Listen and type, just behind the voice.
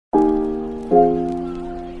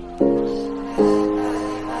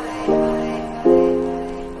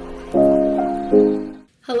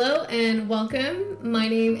and welcome. My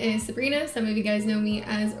name is Sabrina. Some of you guys know me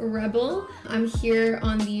as Rebel. I'm here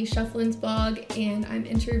on the Shufflin's blog and I'm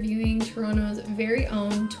interviewing Toronto's very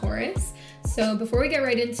own Taurus. So before we get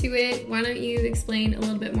right into it, why don't you explain a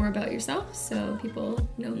little bit more about yourself so people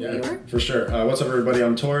know who you are? For sure. What's up, everybody?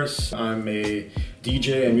 I'm Taurus. I'm a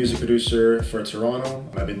DJ and music producer for Toronto.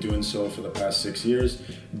 I've been doing so for the past 6 years.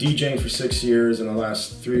 DJing for 6 years. In the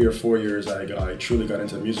last 3 or 4 years, I truly got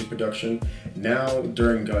into music production. Now,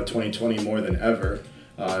 during 2020, more than ever,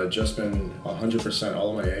 just been 100%,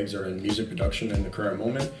 all of my eggs are in music production in the current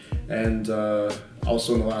moment. And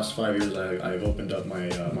also in the last 5 years, I've opened up my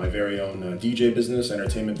very own DJ business,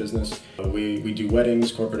 entertainment business. We do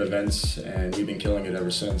weddings, corporate events, and we've been killing it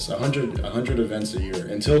ever since. 100 events a year.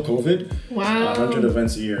 Until COVID, wow. 100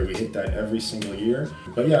 events a year. We hit that every single year.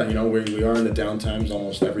 But yeah, you know, we are in the down times.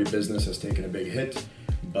 Almost every business has taken a big hit.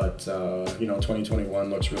 But, you know, 2021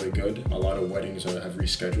 looks really good. A lot of weddings have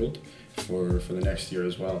rescheduled for the next year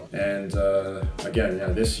as well. And again,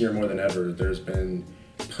 yeah, this year more than ever, there's been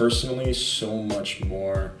personally so much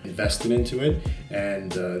more invested into it,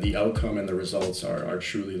 and the outcome and the results are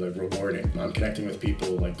truly like rewarding. I'm connecting with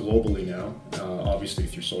people like globally now, obviously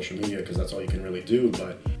through social media because that's all you can really do,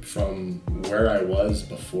 but from where I was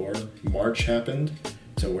before March happened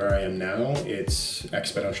to where I am now, it's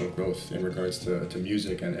exponential growth in regards to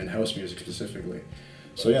music and house music specifically.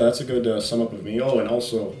 So yeah, that's a good sum up of me. Oh, and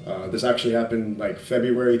also this actually happened like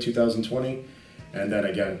February 2020. And then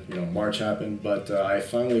again, you know, March happened, but I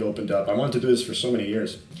finally opened up. I wanted to do this for so many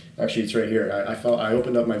years. Actually, it's right here. I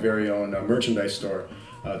opened up my very own merchandise store,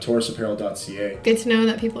 taurusapparel.ca. Good to know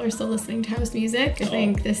that people are still listening to house music. I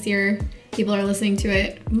think this year people are listening to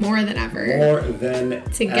it more than ever. More than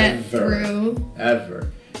to get through.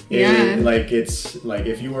 Ever. Yeah. It's like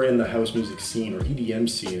if you were in the house music scene or EDM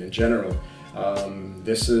scene in general,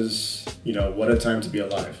 this is, you know, what a time to be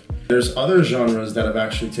alive. There's other genres that have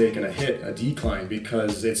actually taken a decline,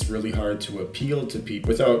 because it's really hard to appeal to people,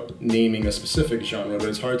 without naming a specific genre, but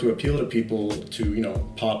it's hard to appeal to people to, you know,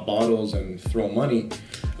 pop bottles and throw money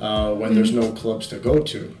when there's no clubs to go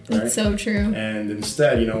to, right? That's so true. And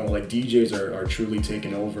instead, you know, like DJs are truly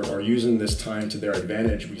taking over or using this time to their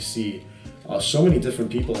advantage. We see so many different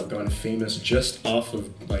people have gotten famous just off of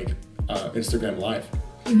like Instagram Live,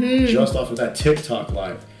 just off of that, TikTok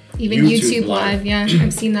Live. Even YouTube Live, yeah,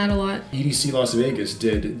 I've seen that a lot. EDC Las Vegas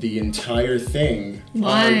did the entire thing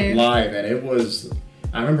live, and it was,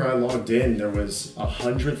 I remember I logged in, there was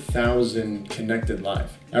 100,000 connected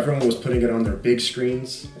live. Everyone was putting it on their big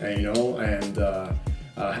screens, and, you know, and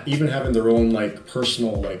even having their own like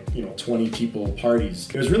personal, like, you know, 20 people parties.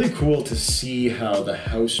 It was really cool to see how the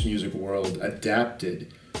house music world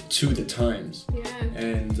adapted to the times. Yeah.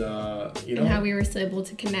 And you know, and how we were still able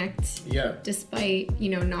to connect. Yeah. Despite, you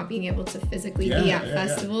know, not being able to physically be at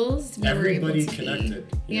festivals, we everybody were able to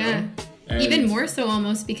connected. You know? Even more so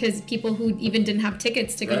almost, because people who even didn't have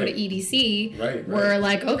tickets to go to EDC were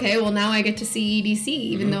like, okay, well now I get to see EDC,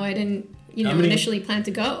 even though I didn't, you know, initially plan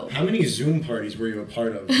to go. How many Zoom parties were you a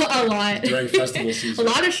part of? A lot. During festival season. A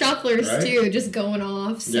lot of shufflers too, just going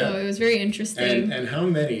off. So it was very interesting. And how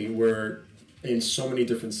many were in so many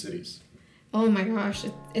different cities? Oh my gosh,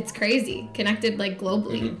 it's crazy. Connected like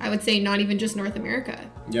globally. I would say not even just North America.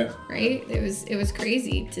 Yeah. Right? It was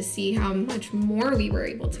crazy to see how much more we were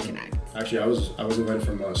able to connect. Actually, I was invited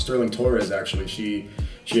from Sterling Torres. Actually, she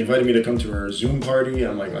invited me to come to her Zoom party.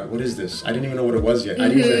 I'm like, what is this? I didn't even know what it was yet. I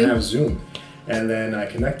didn't even have Zoom. And then I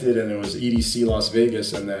connected, and it was EDC Las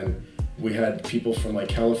Vegas, and then we had people from like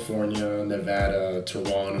California, Nevada,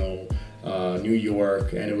 Toronto, New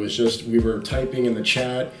York, and it was just, we were typing in the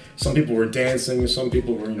chat. Some people were dancing, some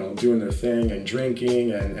people were, you know, doing their thing and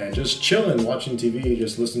drinking and just chilling, watching TV,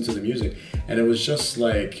 just listening to the music. And it was just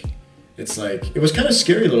like, it was kind of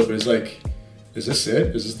scary a little bit. It's like, is this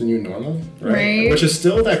it? Is this the new normal? Right? Which is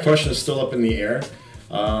still, that question is still up in the air.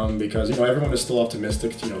 Because, you know, everyone is still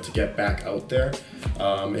optimistic, you know, to get back out there.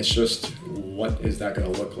 It's just, what is that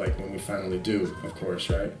going to look like when we finally do, of course,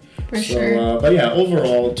 right? For sure. But yeah,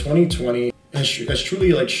 overall, 2020 has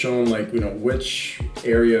truly like shown like, you know, which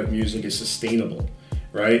area of music is sustainable,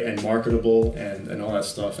 right? And marketable and all that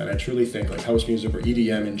stuff. And I truly think like house music or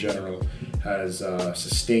EDM in general has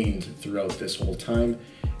sustained throughout this whole time.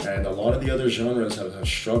 And a lot of the other genres have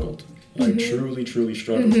struggled. Like truly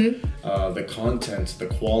struggled. The content, the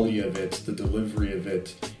quality of it, the delivery of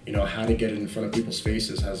it, you know, how to get it in front of people's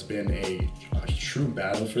faces has been a true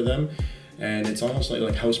battle for them. And it's almost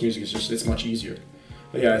like house music is just, it's much easier.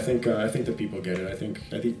 But yeah, I think the people get it. I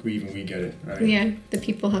think we get it, right? Yeah, the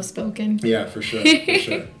people have spoken. Yeah, for sure, for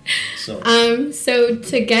sure. So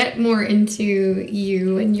to get more into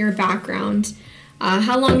you and your background,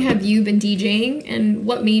 How long have you been DJing, and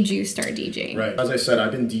what made you start DJing? Right. As I said,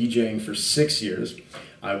 I've been DJing for 6 years.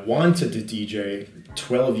 I wanted to DJ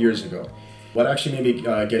 12 years ago. What actually made me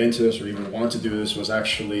get into this or even want to do this was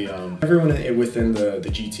actually everyone within the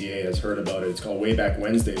GTA has heard about it. It's called Wayback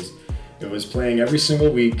Wednesdays. It was playing every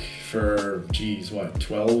single week for,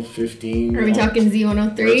 12, 15. Are we talking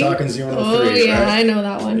Z103? We're talking Z103. Oh, yeah, right? I know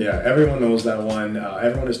that one. Yeah, everyone knows that one.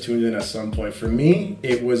 Everyone is tuned in at some point. For me,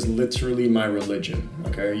 it was literally my religion.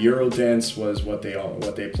 Okay, Eurodance was what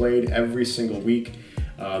they played every single week.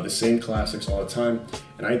 The same classics all the time.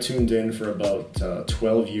 And I tuned in for about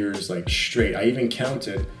 12 years, like straight. I even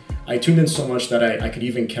counted. I tuned in so much that I could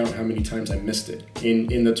even count how many times I missed it.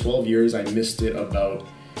 In the 12 years, I missed it about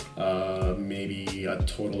maybe a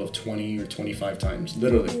total of 20 or 25 times,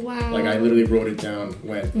 literally. Wow. Like I literally wrote it down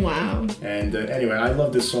when. Wow. And anyway, I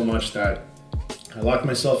loved it so much that I locked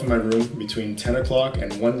myself in my room between 10 o'clock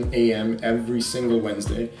and 1 a.m. every single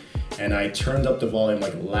Wednesday. And I turned up the volume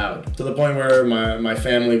like loud to the point where my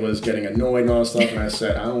family was getting annoyed and all that stuff. And I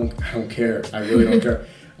said, I don't care. I really don't care.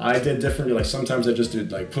 I did differently. Like sometimes I just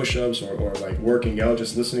did like push-ups or like working out,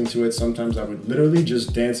 just listening to it. Sometimes I would literally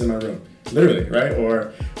just dance in my room, literally, right?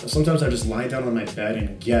 Or sometimes I just lie down on my bed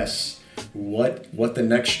and guess what the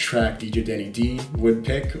next track DJ Danny D would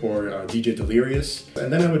pick, or DJ Delirious.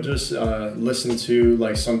 And then I would just listen to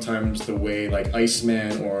like sometimes the way like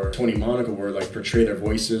Iceman or Tony Monaco were like portray their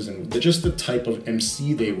voices and just the type of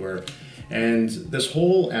MC they were. And this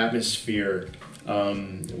whole atmosphere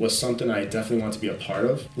was something I definitely want to be a part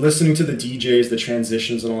of. Listening to the DJs, the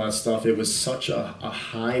transitions and all that stuff, it was such a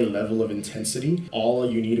high level of intensity. All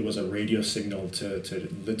you needed was a radio signal to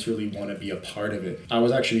literally want to be a part of it. I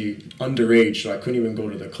was actually underage, so I couldn't even go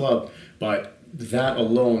to the club, but that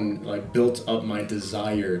alone like built up my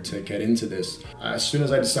desire to get into this. As soon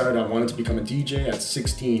as I decided I wanted to become a DJ at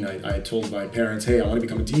 16, I told my parents, hey, I want to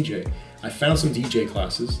become a DJ. I found some DJ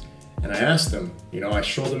classes. And I asked them, I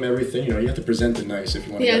showed them everything. You have to present it nice if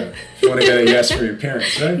you want to get a yes from your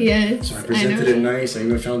parents, right? Yes. So I presented it nice. I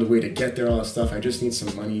even found a way to get there, all that stuff. I just need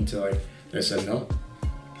some money to like. They said no.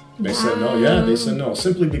 They said no. Yeah, they said no,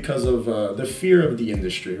 simply because of the fear of the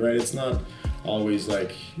industry, right? It's not always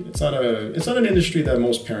like it's not an industry that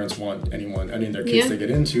most parents want any of their kids to get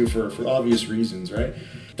into for obvious reasons, right?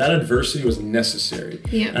 That adversity was necessary.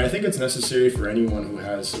 Yeah. And I think it's necessary for anyone who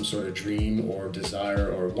has some sort of dream or desire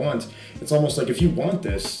or want. It's almost like if you want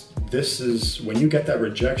this is when you get that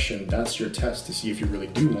rejection, that's your test to see if you really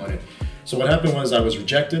do want it. So what happened was I was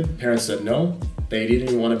rejected. Parents said no. They didn't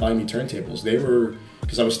even want to buy me turntables. They were,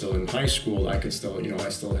 because I was still in high school, I could still, I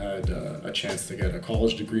still had a chance to get a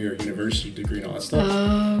college degree or university degree and all that stuff.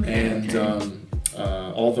 Oh, okay,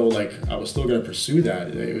 Although like I was still going to pursue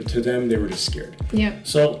that, to them they were just scared. Yeah.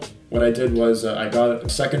 So what I did was I got a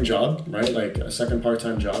second job, right? Like a second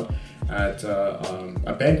part-time job at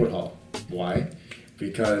a banquet hall. Why?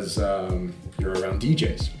 Because you're around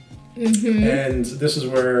DJs. Mm-hmm. And this is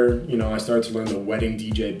where, I started to learn the wedding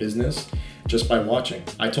DJ business just by watching.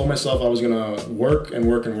 I told myself I was going to work and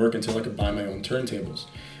work and work until I could buy my own turntables.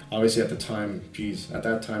 Obviously at that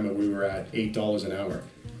time we were at $8 an hour.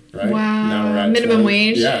 Right? Wow. Now we're at minimum 12,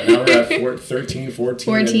 wage. Yeah, now we're at 13, 14.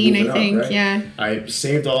 14, I think, up, right? yeah. I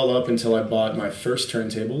saved all up until I bought my first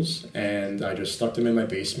turntables, and I just stuck them in my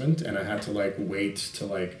basement, and I had to like wait to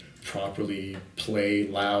like properly play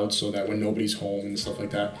loud so that when nobody's home and stuff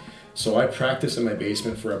like that. So I practiced in my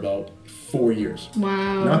basement for about 4 years.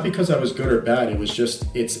 Wow. Not because I was good or bad, it was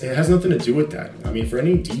just, it has nothing to do with that. I mean, for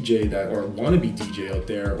any DJ or wannabe DJ out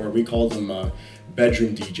there, or we call them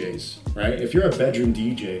bedroom DJs, right? If you're a bedroom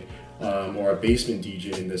DJ or a basement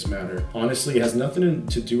DJ in this matter, honestly, it has nothing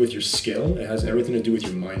to do with your skill. It has everything to do with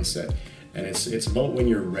your mindset. And it's about when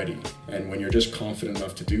you're ready and when you're just confident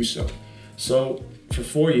enough to do so. So for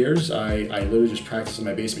 4 years, I literally just practiced in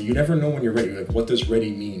my basement. You never know when you're ready. Like, what does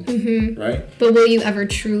ready mean, right? But will you ever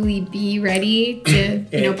truly be ready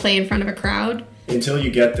to, play in front of a crowd? Until you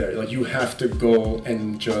get there, like you have to go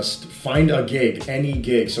and just find a gig, any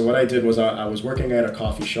gig. So what I did was I was working at a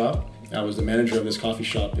coffee shop. I was the manager of this coffee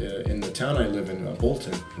shop in the town I live in,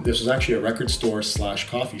 Bolton. This was actually a record store /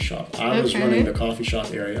 coffee shop. I was running the coffee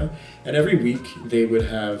shop area, and every week they would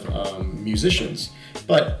have musicians.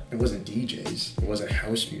 But it wasn't DJs, it wasn't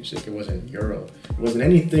house music, it wasn't Euro, it wasn't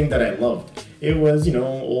anything that I loved. It was,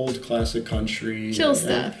 old classic country. Chill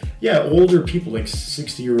stuff. Yeah, older people, like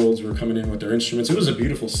 60-year-olds were coming in with their instruments. It was a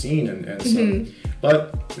beautiful scene and stuff.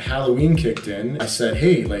 But Halloween kicked in. I said,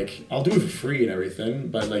 hey, like, I'll do it for free and everything,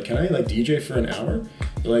 but like, can I like DJ for an hour?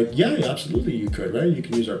 They're like, yeah, absolutely, you could, right? You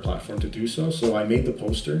can use our platform to do so. So I made the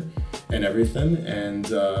poster and everything,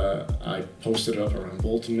 and I posted it up around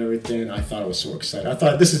Bolton and everything. I thought I was so excited. I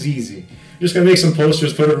thought, this is easy. You're just gonna make some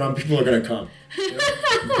posters, put it around, people are gonna come. You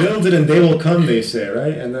know? Build it and they will come, they say,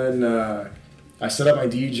 right? And then I set up my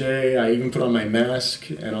DJ. I even put on my mask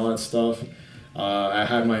and all that stuff. I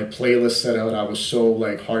had my playlist set out. I was so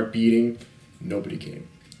like heart beating. Nobody came.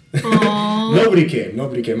 Nobody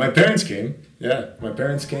came. My parents came. Yeah, my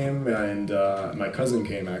parents came, and my cousin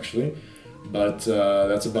came actually, but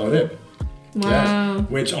that's about it. Wow. Yeah.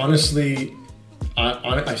 Which honestly,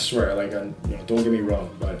 I swear, like, you know, don't get me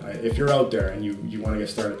wrong, but if you're out there and you want to get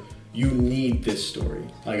started, you need this story.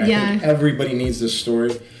 Like, I think everybody needs this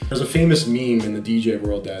story. There's a famous meme in the DJ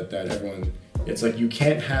world that everyone, it's like, you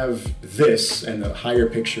can't have this, and the higher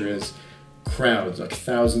picture is crowds, like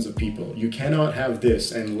thousands of people. You cannot have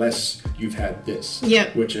this unless you've had this,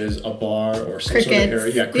 which is a bar or some crickets. Sort of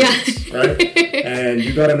area. Yeah, crickets, right? And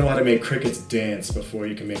you got to know how to make crickets dance before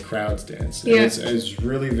you can make crowds dance. And it's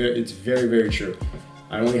really it's very, very true.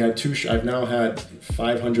 I only had I've now had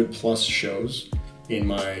 500 plus shows in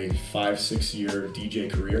my 5-6 year DJ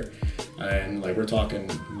career, and like, we're talking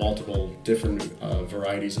multiple different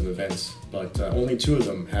varieties of events, but only 2 of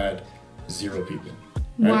them had 0 people.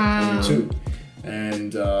 Right? Wow. Only 2.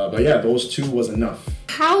 And but yeah, those 2 was enough.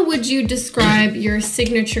 How would you describe your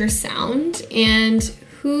signature sound, and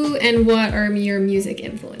who and what are your music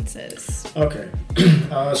influences? Okay,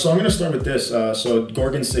 so I'm gonna start with this. So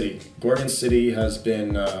Gorgon City. Gorgon City has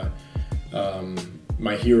been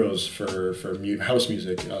my heroes for house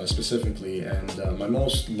music specifically, and my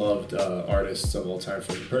most loved artists of all time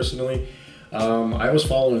for me personally. I was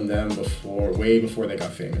following them way before they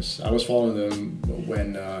got famous. I was following them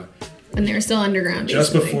when they were still underground.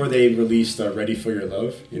 Just before they released "Ready for Your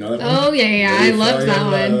Love," you know that one? Oh yeah, I loved that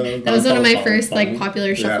one. That was one of my first like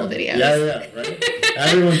popular shuffle videos. Yeah, right.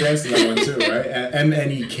 Everyone danced to that one too, right?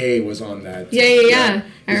 MNEK was on that. Yeah.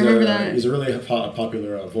 I remember that. He's a really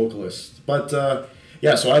popular vocalist, but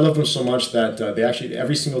yeah. So I loved them so much that they actually,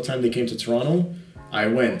 every single time they came to Toronto, I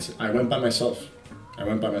went by myself.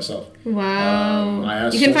 Wow. I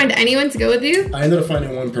asked you couldn't find anyone to go with you? I ended up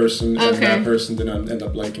finding one person, and that person didn't end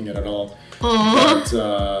up liking it at all. Aww.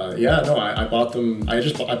 But I bought them.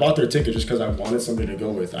 I bought their ticket just because I wanted somebody to go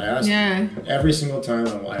with. I asked every single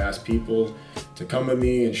time. I asked people to come with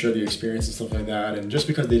me and share the experience and stuff like that. And just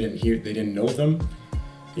because they didn't know them,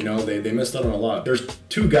 you know, they missed out on a lot. There's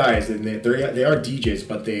 2 guys, and they are DJs,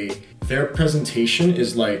 but their presentation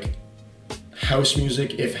is like house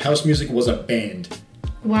music. If house music was a band.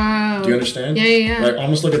 Wow. Do you understand? Yeah. Like,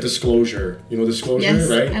 almost like a Disclosure. You know Disclosure, yes,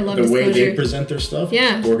 right? I love the Disclosure. way they present their stuff.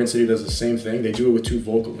 Yeah. Gorgon City does the same thing. They do it with 2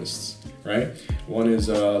 vocalists, right? One is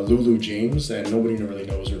Lulu James, and nobody really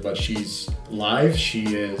knows her, but she's live.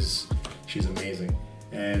 She's amazing.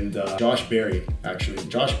 And Josh Berry, actually.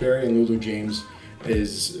 Josh Berry and Lulu James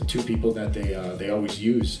is 2 people that they always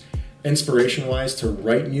use. Inspiration-wise, to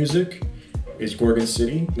write music is Gorgon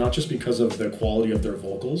City, not just because of the quality of their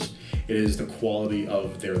vocals, it is the quality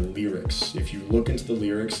of their lyrics. If you look into the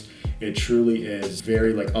lyrics, it truly is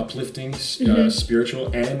very like uplifting,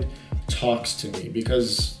 spiritual, and talks to me,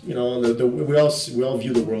 because you know we all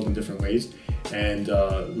view the world in different ways, and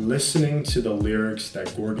listening to the lyrics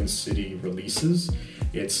that Gorgon City releases,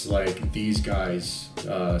 it's like these guys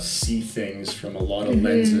see things from a lot of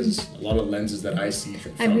lenses that I see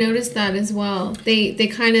from. I've noticed that as well. They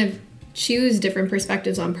kind of choose different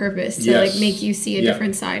perspectives on purpose to like make you see a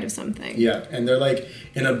different side of something. Yeah, and they're like,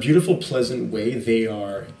 in a beautiful, pleasant way, they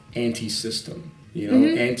are anti-system, you know,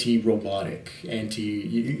 anti-robotic,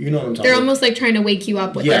 you know what I'm talking about. They're almost like trying to wake you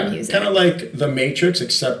up with their music. Kind of like The Matrix,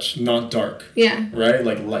 except not dark. Yeah. Right?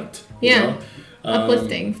 Like light. Yeah. You know?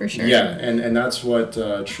 Uplifting for sure. Yeah, and that's what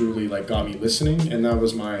truly like got me listening, and that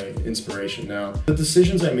was my inspiration. Now, the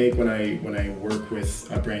decisions I make when I work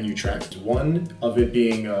with a brand new track, one of it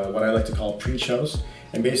being what I like to call preach house,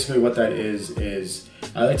 and basically what that is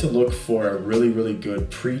I like to look for a really, really good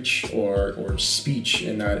preach or speech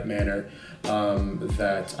in that manner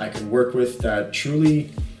that I can work with, that truly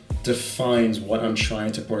defines what I'm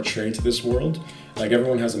trying to portray to this world. Like,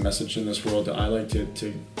 everyone has a message in this world that I like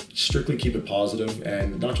to strictly keep it positive,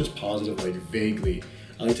 and not just positive like vaguely.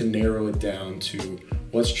 I like to narrow it down to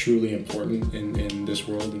what's truly important in this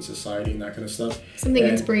world and society and that kind of stuff. Something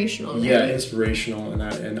inspirational. Right? Yeah, inspirational and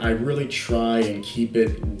that. And I really try and keep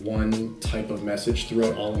it one type of message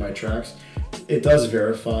throughout all of my tracks. It does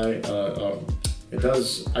verify,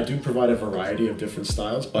 I do provide a variety of different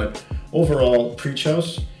styles, but overall, preach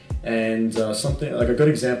house. And something like a good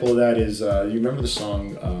example of that is, you remember the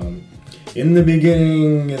song In the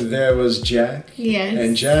beginning, there was Jack. Yes.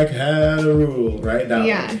 And Jack had a rule, right? That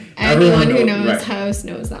yeah. one. Anyone who knows right. house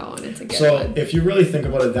knows that one. It's a good so one. If you really think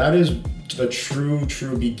about it, that is the true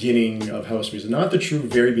beginning of house music. Not the true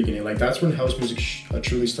very beginning. Like, that's when house music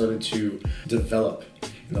truly started to develop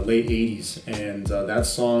in the late 80s. And that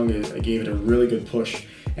song gave it a really good push.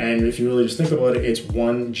 And if you really just think about it, it's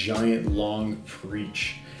one giant long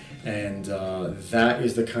preach. And that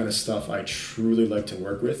is the kind of stuff I truly like to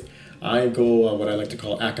work with. I go what I like to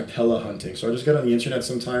call a cappella hunting. So I just get on the internet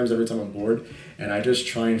sometimes every time I'm bored, and I just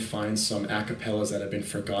try and find some a cappellas that have been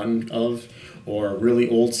forgotten of, or a really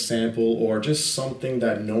old sample, or just something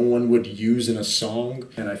that no one would use in a song.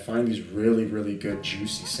 And I find these really, really good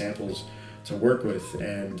juicy samples to work with,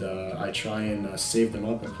 and I try and save them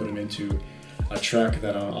up and put them into a track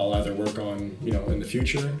that I'll either work on, in the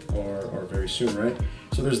future or very soon, right?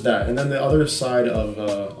 So there's that. And then the other side of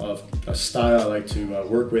a style I like to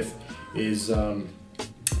work with is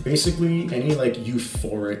basically any like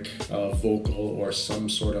euphoric vocal or some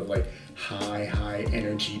sort of like high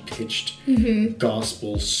energy pitched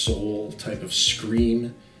gospel soul type of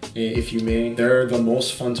scream, if you may. They're the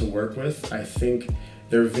most fun to work with. I think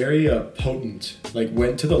they're very potent. Like,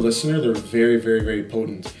 to the listener, they're very, very, very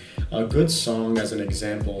potent. A good song, as an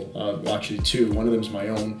example, actually two. One of them is my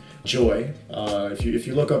own, Joy. If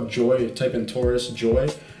you look up Joy, type in Taurus Joy,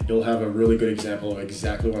 you'll have a really good example of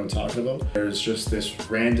exactly what I'm talking about. There's just this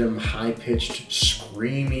random high-pitched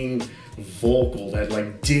screaming vocal that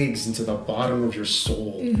like digs into the bottom of your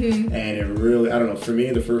soul, and it really, I don't know, for me,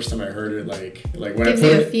 the first time I heard it, like when gives I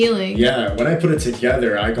put you a it, feeling. Yeah, when I put it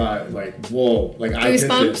together, I got like, whoa, like I did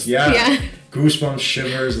this, yeah. Goosebumps,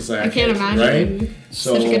 shivers. It's like I can't imagine. Right?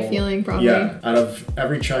 So, such a good feeling, probably. Yeah, out of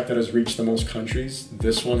every track that has reached the most countries,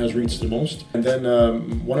 this one has reached the most. And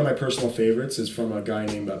then one of my personal favorites is from a guy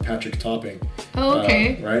named Patrick Topping. Oh,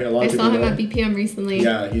 okay. Right, a lot I of saw people him know. at BPM recently.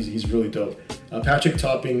 Yeah, he's really dope. Patrick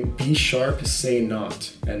Topping, B Sharp, Say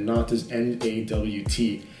Not, and Not is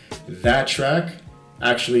N-A-W-T. That track,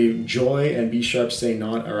 actually, Joy and B Sharp, Say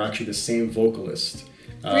Not are actually the same vocalist.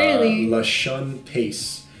 Really? LaShun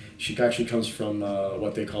Pace. She actually comes from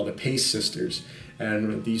what they call the Pace Sisters,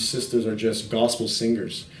 and these sisters are just gospel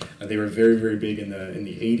singers. They were very, very big in the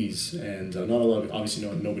 80s, and not a lot of, obviously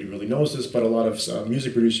nobody really knows this, but a lot of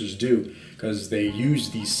music producers do, because they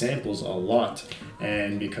use these samples a lot,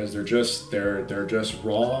 and because they're just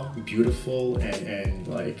raw, beautiful, and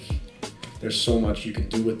like there's so much you can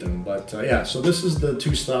do with them. But yeah, so this is the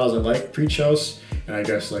two styles I like: preach house and I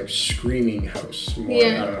guess like screaming house. More,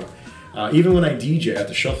 yeah. I don't know. Even when I DJ at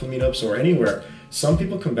the Shuffle meetups or anywhere, some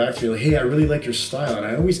people come back to me like, hey, I really like your style. And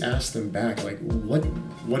I always ask them back, like,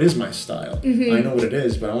 what is my style? I know what it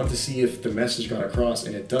is, but I want to see if the message got across,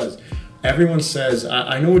 and it does. Everyone says,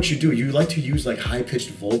 I know what you do. You like to use like high-pitched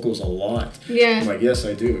vocals a lot. Yeah. I'm like, yes,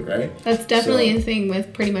 I do, right? That's definitely a thing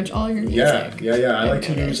with pretty much all your music. Yeah. I like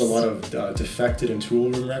to use a lot of Defected and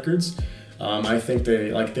Tool Room records. I think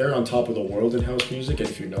they're on top of the world in house music, and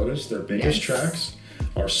if you notice, their biggest tracks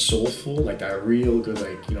are soulful, like that real good,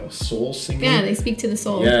 like, soul singing. Yeah, they speak to the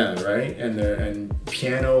soul. Yeah, right? And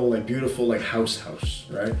piano, like beautiful, like house,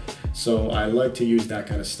 right? So I like to use that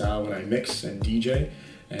kind of style when I mix and DJ.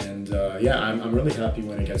 And I'm really happy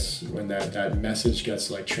when that message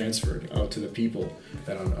gets like transferred out to the people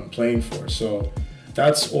that I'm playing for. So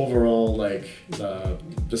that's overall like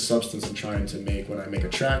the substance I'm trying to make when I make a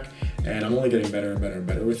track, and I'm only getting better and better and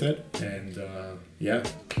better with it. And yeah.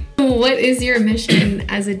 What is your mission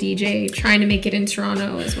as a DJ, trying to make it in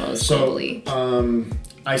Toronto as well as globally?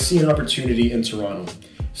 I see an opportunity in Toronto,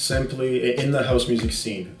 simply in the house music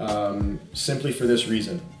scene, simply for this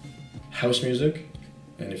reason. House music,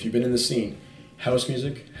 and if you've been in the scene, house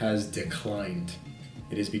music has declined.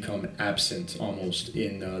 It has become absent almost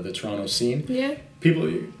in the Toronto scene. Yeah.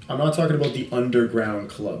 I'm not talking about the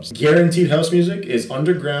underground clubs. Guaranteed house music is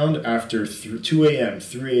underground after 2 a.m.,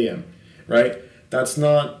 3 a.m., right? That's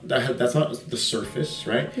not the surface,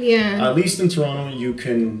 right? Yeah. At least in Toronto, you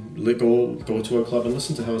can go to a club and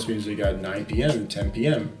listen to house music at 9 p.m., 10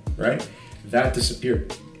 p.m., right? That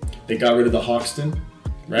disappeared. They got rid of the Hoxton,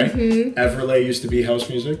 right? Everlay used to be house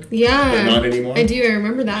music. Yeah. But not anymore. I do. I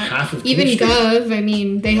remember that. Half of even King Street. Gov, I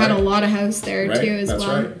mean, they had a lot of house there too as That's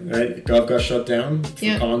well. Right. Gov got shut down for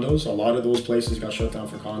condos. A lot of those places got shut down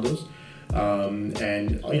for condos.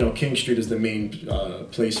 And King Street is the main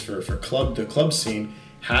place for the club scene.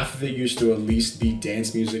 Half of it used to at least be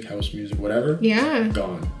dance music, house music, whatever. Yeah.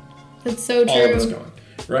 Gone. That's so true. All of it's gone.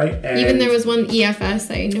 Right? And even there was one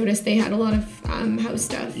EFS, I noticed they had a lot of house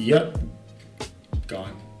stuff. Yep.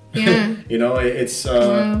 Gone. Yeah. It's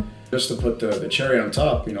wow. Just to put the cherry on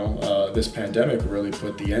top, this pandemic really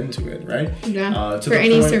put the end to it, right? Yeah, for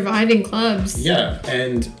any surviving clubs. Yeah,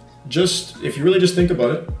 and just, if you really just think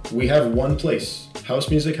about it, we have one place. House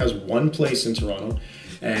music has one place in Toronto,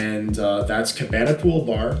 and that's Cabana Pool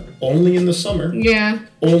Bar, only in the summer. Yeah.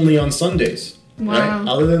 Only on Sundays. Wow. Right?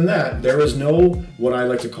 Other than that, there is no, what I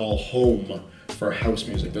like to call, home for house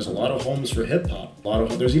music. There's a lot of homes for hip hop.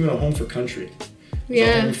 There's even a home for country.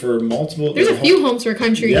 There's a home for multiple. There's a few homes for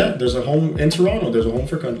country. Yeah, there's a home in Toronto. There's a home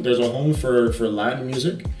for country. There's a home for Latin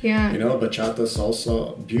music. Yeah. Bachata,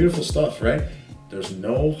 salsa, beautiful stuff, right? There's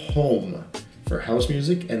no home for house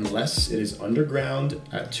music unless it is underground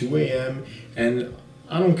at 2 a.m. And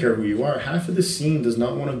I don't care who you are, half of the scene does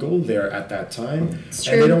not want to go there at that time. It's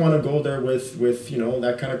true. And they don't want to go there with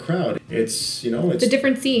that kind of crowd. It's a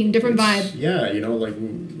different scene, different vibe. Yeah,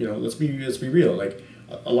 let's be real. Like,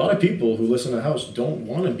 a lot of people who listen to house don't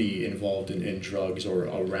want to be involved in drugs or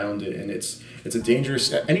around it, and it's a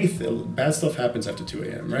dangerous, anything bad stuff happens after 2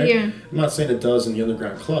 a.m., right? Yeah. I'm not saying it does in the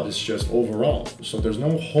underground club, it's just overall. So there's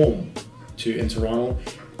no home in Toronto.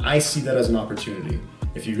 I see that as an opportunity.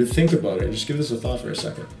 If you think about it, just give this a thought for a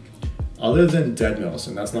second. Other than Deadmau5,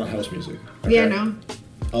 and that's not house music. Okay? Yeah, no.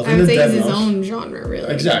 I would say it's his own genre,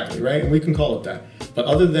 really. Exactly, right? And we can call it that. But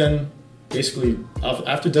other than, basically,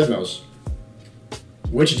 after Deadmau5,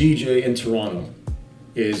 which DJ in Toronto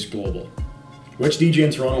is global? Which DJ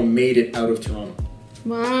in Toronto made it out of Toronto?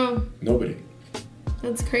 Wow. Nobody.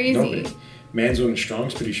 That's crazy. Nobody. Manzo and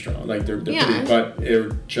Strong's pretty strong. Like, they're pretty, but they're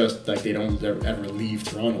just, like, they don't ever leave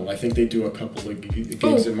Toronto. I think they do a couple of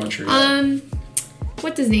gigs in Montreal.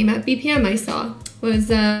 What's his name at BPM I saw was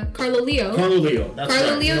Carlo Leo. Carlo Leo, that's Carlo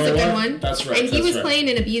right. Leo's a good one. That's right. And he was playing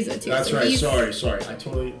in Ibiza, too. That's so right. Sorry. I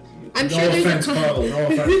totally... I'm no sure offense, Carlo. No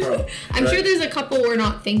offense, Carlo. I'm sure there's a couple we're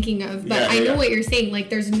not thinking of, but I know what you're saying. Like,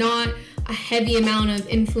 there's not a heavy amount of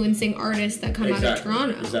influencing artists that come out of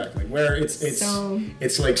Toronto. Exactly. Where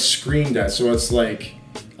it's like screamed at. So it's like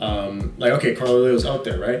okay, Carlo Leo's out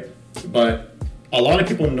there, right? But a lot of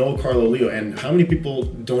people know Carlo Leo, and how many people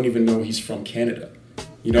don't even know he's from Canada?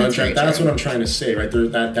 You know, that's what I'm trying to say, right?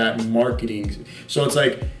 There's that marketing. So it's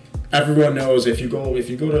like, everyone knows if you go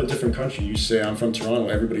to a different country, you say I'm from Toronto,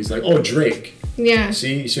 everybody's like, oh, Drake. Yeah.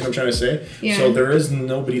 See what I'm trying to say? Yeah. So there is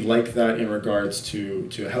nobody like that in regards to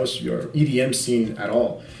house or EDM scene at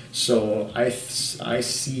all. So I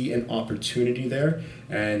see an opportunity there,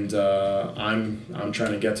 and I'm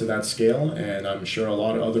trying to get to that scale, and I'm sure a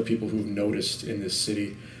lot of other people who've noticed in this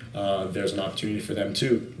city, there's an opportunity for them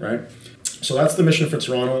too, right? So that's the mission for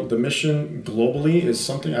Toronto. The mission globally is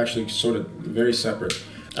something actually sort of very separate.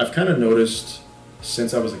 I've kind of noticed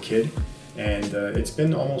since I was a kid, and it's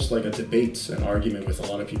been almost like a debate, an argument with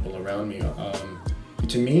a lot of people around me.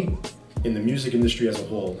 To me, in the music industry as a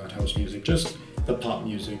whole, not house music, just the pop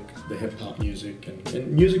music, the hip hop music, and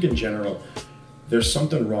music in general, there's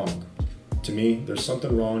something wrong. To me, there's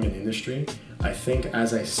something wrong in the industry. I think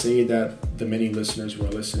as I say that, the many listeners who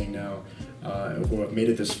are listening now, who have made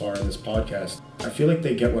it this far in this podcast, I feel like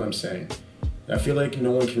they get what I'm saying. I feel like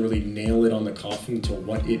no one can really nail it on the coffin to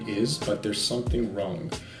what it is, but there's something wrong.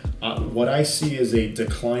 What I see is a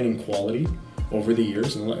decline in quality over the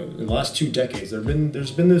years. In the last 2 decades,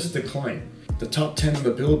 there's been this decline. The top 10 on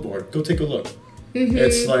the Billboard, go take a look. Mm-hmm.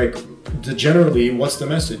 It's like, generally, what's the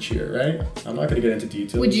message here, right? I'm not going to get into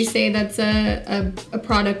details. Would you say that's a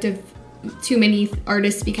product of too many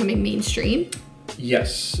artists becoming mainstream?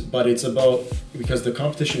 Yes, but it's about, because the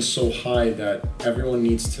competition is so high that everyone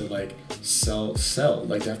needs to like sell.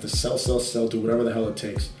 Like they have to sell, do whatever the hell it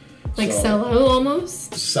takes. Like sell out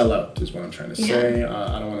almost? Sell out is what I'm trying to say.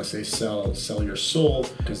 I don't want to say sell your soul,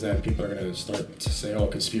 because then people are going to start to say, oh,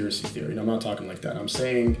 conspiracy theory. No, I'm not talking like that. I'm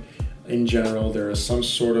saying in general, there is some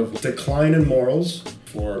sort of decline in morals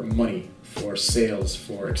for money, for sales,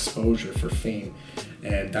 for exposure, for fame.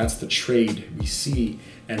 And that's the trade we see,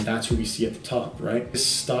 and that's who we see at the top, right? This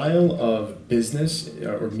style of business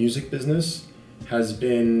or music business has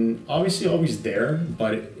been obviously always there,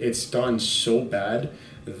 but it's gotten so bad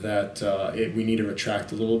that we need to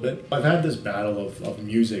retract a little bit. I've had this battle of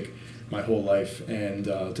music my whole life, and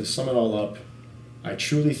to sum it all up, I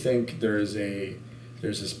truly think there's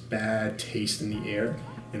this bad taste in the air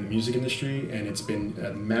in the music industry, and it's been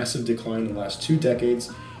a massive decline in the last 2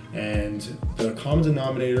 decades. And the common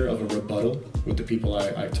denominator of a rebuttal with the people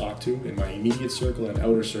I talk to in my immediate circle and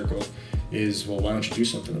outer circle is, well, why don't you do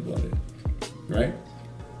something about it, right?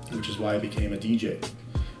 Which is why I became a DJ.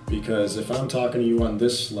 Because if I'm talking to you on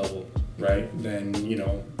this level, right, then,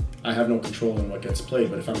 I have no control in what gets played.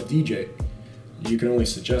 But if I'm a DJ, you can only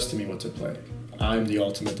suggest to me what to play. I'm the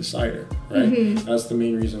ultimate decider, right? That's the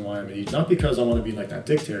main reason why I'm a DJ. Not because I want to be like that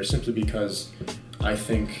dictator, simply because I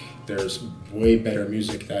think there's way better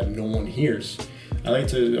music that no one hears. A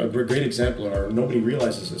great example, or nobody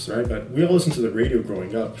realizes this, right? But we all listened to the radio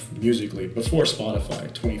growing up musically before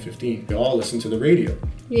Spotify, 2015. We all listened to the radio.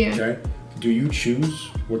 Yeah. Okay? Do you choose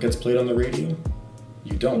what gets played on the radio?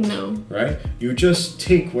 You don't. No. Right? You just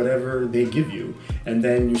take whatever they give you, and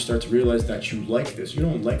then you start to realize that you like this. You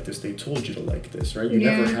don't like this. They told you to like this, right? You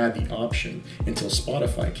never had the option until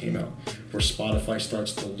Spotify came out, where Spotify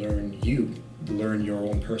starts to learn your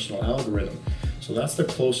own personal algorithm. So that's the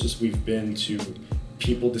closest we've been to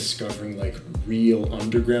people discovering like real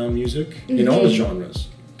underground music in all genres,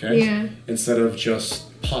 okay? Yeah. Instead of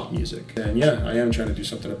just pop music. And yeah, I am trying to do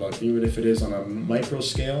something about it. Even if it is on a micro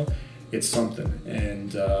scale, it's something.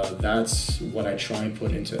 And that's what I try and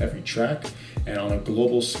put into every track. And on a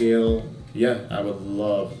global scale, yeah, I would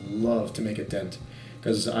love to make a dent.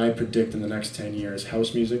 Because I predict in the next 10 years,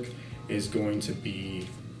 house music is going to be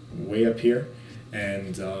way up here.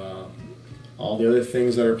 And all the other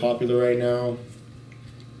things that are popular right now,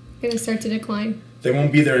 Gonna start to decline. they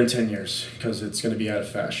won't be there in 10 years because it's going to be out of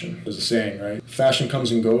fashion. There's a saying, right? Fashion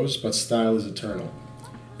comes and goes, but style is eternal.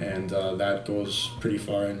 And that goes pretty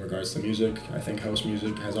far in regards to music. I think house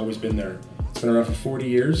music has always been there. It's been around for 40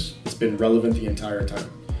 years. It's been relevant the entire time.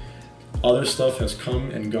 Other stuff has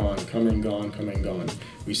come and gone, come and gone, come and gone.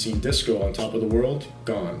 We've seen disco on top of the world,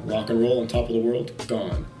 gone. Rock and roll on top of the world,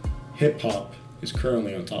 gone. Hip hop is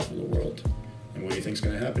currently on top of the world. And what do you think is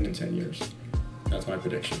going to happen in 10 years? That's my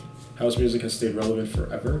prediction. House music has stayed relevant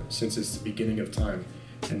forever since its beginning of time,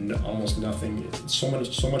 and almost nothing, so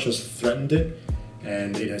much has threatened it,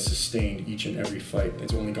 and it has sustained each and every fight.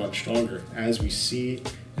 It's only gotten stronger, as we see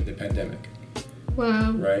in the pandemic.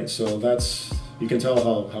 Wow. Right? So you can tell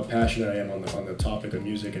how passionate I am on the topic of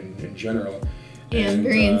music in general. And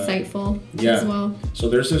very insightful as well. So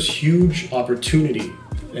there's this huge opportunity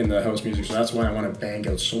in the house music, so that's why I want to bang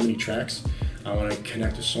out so many tracks. I want to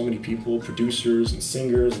connect with so many people, producers and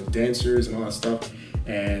singers and dancers and all that stuff.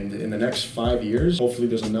 And in the next 5 years, hopefully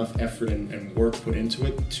there's enough effort and work put into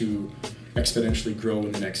it to exponentially grow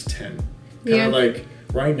in the next 10. Kind of like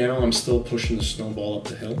right now, I'm still pushing the snowball up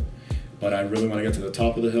the hill, but I really want to get to the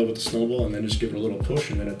top of the hill with the snowball and then just give it a little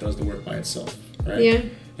push, and then it does the work by itself, right? Yeah.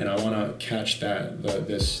 And I want to catch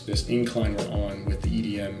this incline we're on with the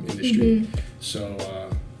EDM industry.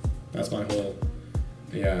 So that's my whole...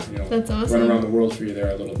 Yeah, that's awesome. Run around the world for you there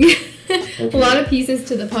a little bit. A lot of pieces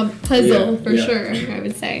to the puzzle, for sure, I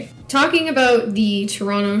would say. Talking about the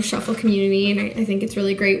Toronto shuffle community, and I think it's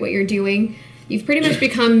really great what you're doing. You've pretty much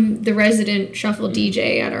become the resident shuffle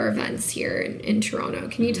DJ at our events here in Toronto.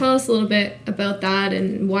 Can you tell us a little bit about that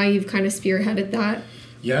and why you've kind of spearheaded that?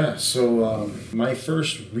 Yeah, so my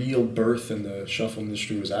first real birth in the shuffle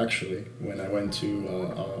industry was actually when I went to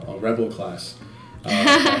a Rebel class.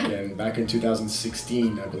 Back in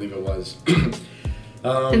 2016, I believe it was.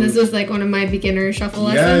 And this was like one of my beginner shuffle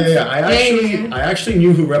lessons. Yeah. I actually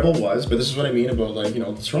knew who Rebel was, but this is what I mean about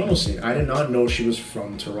the Toronto scene. I did not know she was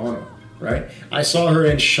from Toronto, right? I saw her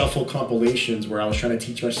in shuffle compilations where I was trying to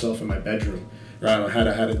teach myself in my bedroom, right, on how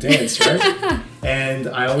to dance, right? And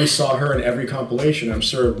I always saw her in every compilation. I'm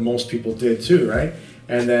sure most people did too, right?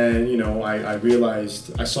 And then, I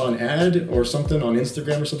realized I saw an ad or something on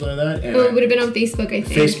Instagram or something like that. And it would have been on Facebook, I think.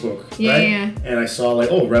 Facebook, yeah, right? Yeah. And I saw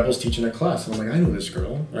Rebel's teaching a class. And I'm like, I know this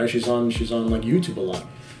girl, right? She's on like YouTube a lot.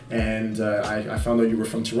 And I found out you were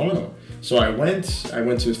from Toronto. So I went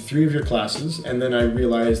to 3 of your classes, and then I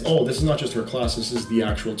realized, this is not just her class. This is the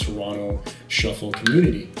actual Toronto shuffle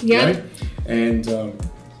community, right? And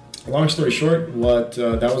long story short,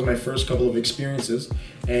 that was my first couple of experiences.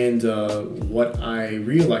 And what I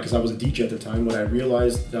realized, because I was a DJ at the time, what I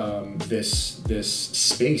realized this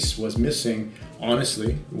space was missing,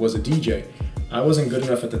 honestly, was a DJ. I wasn't good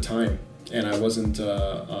enough at the time, and I wasn't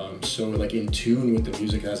so in tune with the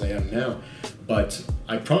music as I am now. But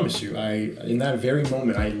I promise you, in that very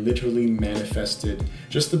moment, I literally manifested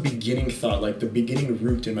just the beginning thought, like the beginning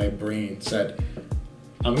root in my brain said,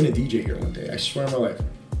 I'm going to DJ here one day. I swear on my life.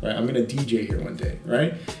 Right, I'm gonna DJ here one day,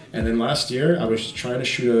 right? And then last year, I was trying to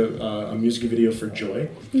shoot a music video for Joy,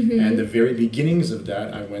 and the very beginnings of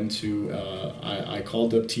that, I went to, I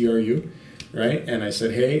called up TRU, right? And I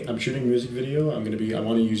said, hey, I'm shooting a music video. I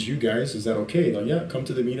want to use you guys. Is that okay? Like, yeah, come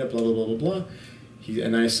to the meetup, blah blah blah blah blah.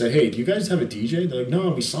 And I said, hey, do you guys have a DJ? They're like, no,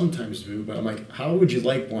 we sometimes do. But I'm like, how would you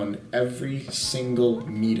like one every single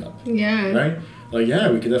meetup? Yeah. Right? Like,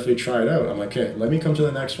 yeah, we could definitely try it out. I'm like, okay, let me come to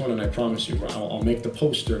the next one, and I promise you, I'll make the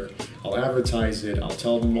poster, I'll advertise it, I'll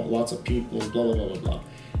tell them lots of people, blah, blah, blah, blah, blah.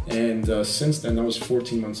 And since then, that was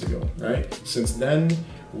 14 months ago, right? Since then,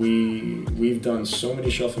 we've done so many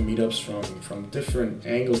shuffle meetups from different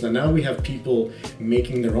angles. And now we have people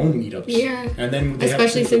making their own meetups. Yeah. And then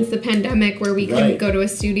especially since the pandemic, where we couldn't go to a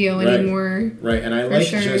studio anymore. Right. And I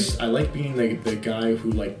like being the guy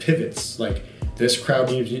who like pivots. Like, this crowd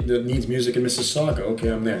needs music in Mississauga. Okay,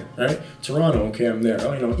 I'm there. Right. Toronto. Okay, I'm there.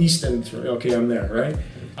 Oh, you know, East End. Okay, I'm there. Right.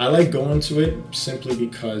 I like going to it simply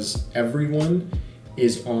because everyone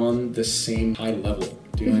is on the same high level.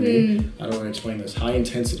 Do you know what I mean? I don't want to explain this. High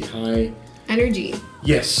intensity, high energy.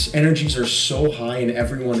 Yes, energies are so high and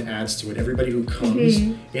everyone adds to it. Everybody who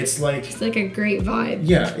comes, it's like a great vibe.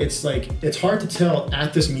 Yeah, it's hard to tell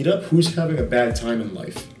at this meetup who's having a bad time in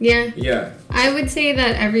life. Yeah. Yeah. I would say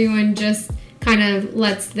that everyone just kind of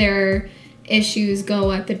lets their issues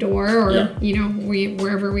go at the door, or you know,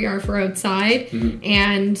 wherever we are for outside,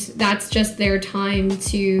 and that's just their time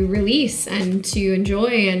to release and to enjoy,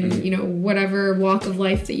 and you know, whatever walk of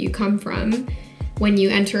life that you come from, when you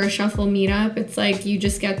enter a shuffle meetup, it's like you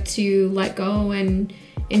just get to let go and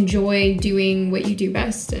enjoy doing what you do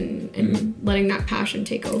best, and letting that passion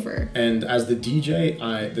take over. And as the DJ,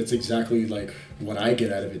 that's exactly like what I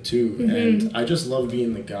get out of it too. And I just love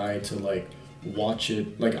being the guy to like watch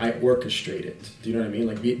it, like I orchestrate it. Do you know what I mean?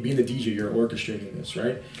 Like being the DJ, you're orchestrating this,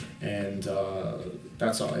 right? And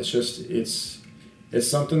that's all. It's just it's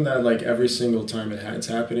something that like every single time it's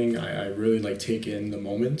happening, I really like take in the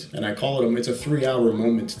moment, and I call it it's a 3-hour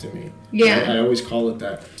moment to me. Yeah. I always call it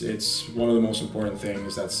that. It's one of the most important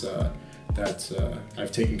things that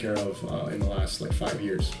I've taken care of in the last like 5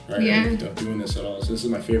 years, right? Yeah. I'm doing this at all. So this is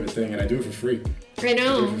my favorite thing, and I do it for free. I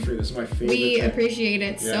know. I do it for free. This is my favorite We thing. appreciate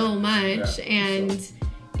it so much, and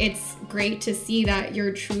it's great to see that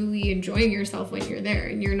you're truly enjoying yourself when you're there,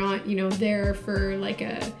 and you're not, you know, there for like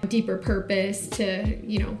a deeper purpose to,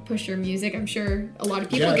 you know, push your music. I'm sure a lot of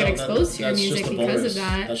people get exposed to your music because of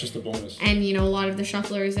that. That's just a bonus. And, you know, a lot of the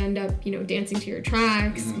shufflers end up, you know, dancing to your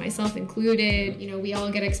tracks, myself included. You know, we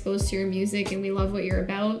all get exposed to your music and we love what you're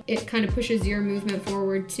about. It kind of pushes your movement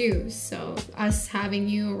forward too. So us having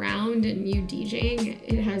you around and you DJing,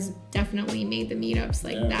 it has definitely made the meetups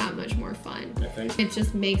like that much more fun. It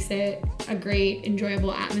just makes it a great,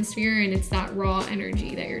 enjoyable atmosphere, and it's that raw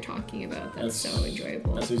energy that you're talking about that's so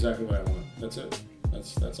enjoyable. That's exactly what I want. That's it.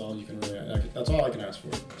 That's all you can really. That's all I can ask for.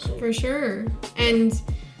 So. For sure. And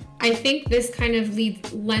I think this kind of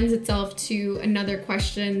lends itself to another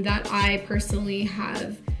question that I personally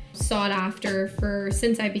have sought after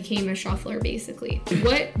since I became a shuffler, basically.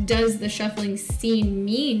 What does the shuffling scene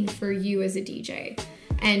mean for you as a DJ?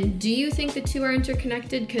 And do you think the two are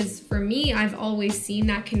interconnected? Because for me, I've always seen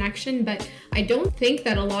that connection, but I don't think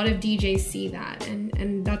that a lot of DJs see that.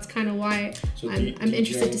 And that's kind of why I'm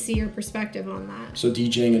interested to see your perspective on that. So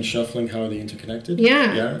DJing and shuffling, how are they interconnected?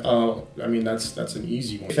 Yeah. Yeah. I mean, that's an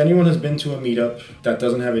easy one. If anyone has been to a meetup that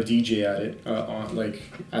doesn't have a DJ at it, like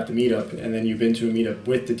at the meetup, and then you've been to a meetup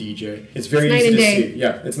with the DJ, it's very easy to see.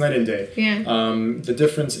 Yeah, it's night and day. Yeah. The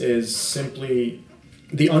difference is simply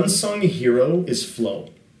the unsung hero is flow.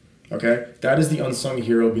 Okay, that is the unsung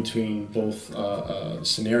hero between both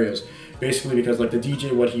scenarios. Basically, because like the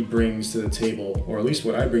DJ, what he brings to the table, or at least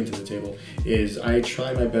what I bring to the table, is I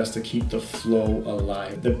try my best to keep the flow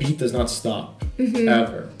alive. The beat does not stop,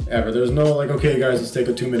 ever. There's no like, okay guys, let's take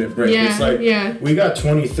a 2-minute break. Yeah, it's like, we got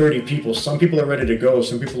 20, 30 people. Some people are ready to go,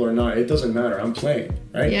 some people are not. It doesn't matter, I'm playing,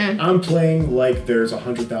 right? Yeah. I'm playing like there's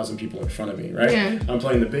 100,000 people in front of me, right? Yeah. I'm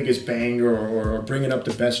playing the biggest banger or bringing up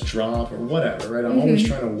the best drop or whatever, right? I'm always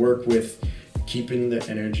trying to work with keeping the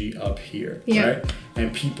energy up here, right?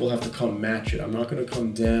 And people have to come match it. I'm not going to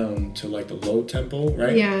come down to like the low tempo,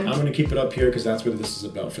 right? Yeah. I'm going to keep it up here because that's what this is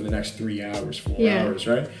about for the next 3 hours, 4 hours,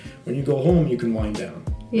 right? When you go home, you can wind down,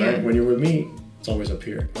 right? When you're with me, it's always up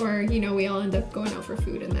here. Or, you know, we all end up going out for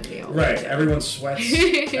food and then we all... Right. Everyone sweats.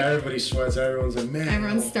 Everybody sweats. Everyone's like, man.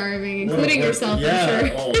 Everyone's starving, including yourself, I'm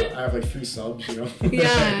sure. Oh, I have like 3 subs, you know?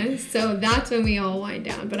 Yeah. So that's when we all wind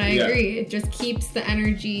down. But I agree. It just keeps the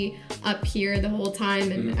energy up here the whole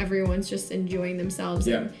time, and everyone's just enjoying themselves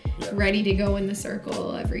and ready to go in the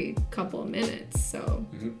circle every couple of minutes. So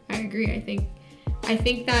I agree. I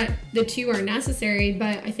think that the two are necessary,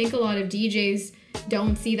 but I think a lot of DJs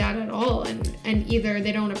don't see that at all, and either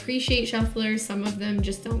they don't appreciate shufflers, some of them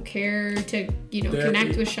just don't care to, you know,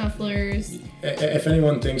 connect with shufflers. If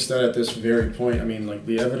anyone thinks that at this very point, I mean, like,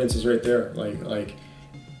 the evidence is right there. Like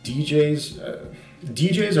DJs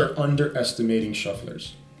are underestimating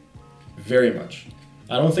shufflers very much.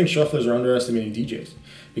 I don't think shufflers are underestimating DJs,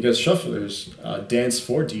 because shufflers dance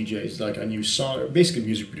for DJs, like a new song, basically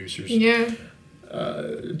music producers. Yeah.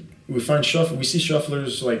 we see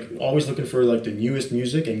shufflers like always looking for like the newest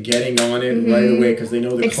music and getting on it right away because they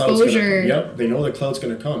know the cloud's gonna come. Yep, they know the cloud's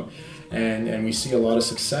gonna come, and we see a lot of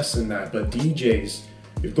success in that. But DJs,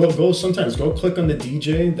 sometimes go click on the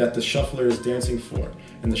DJ that the shuffler is dancing for,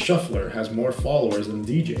 and the shuffler has more followers than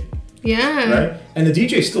the DJ. Yeah. Right? And the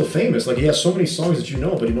DJ is still famous. Like, he has so many songs that you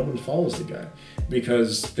know, but no one follows the guy.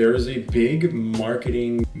 Because there is a big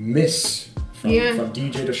marketing miss from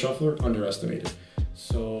DJ to shuffler, underestimated.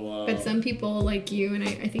 So, but some people like you, and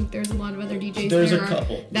I think there's a lot of other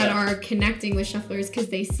DJs that are connecting with shufflers because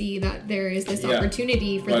they see that there is this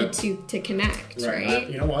opportunity for the two to connect, right?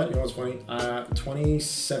 You know what? You know what's funny?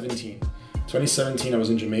 2017, I was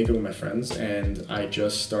in Jamaica with my friends, and I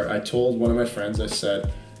told one of my friends, I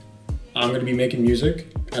said, I'm going to be making music,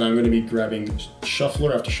 and I'm going to be grabbing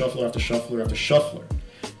shuffler after shuffler after shuffler after shuffler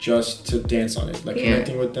just to dance on it. Like,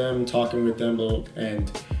 connecting with them, talking with them,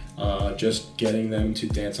 and just getting them to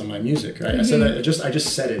dance on my music, right? I said that, I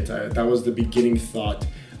just said it. That was the beginning thought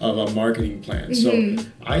of a marketing plan. So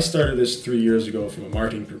I started this 3 years ago from a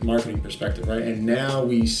marketing perspective, right? And now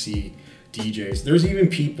we see DJs. There's even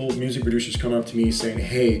music producers come up to me saying,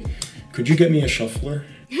 hey, could you get me a shuffler?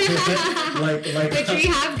 like Which we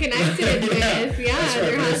have connected with. Yeah,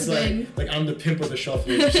 there has been. Like I'm the pimp of the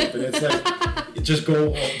shuffler or something. It's like, just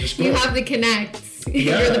go. You have the connects.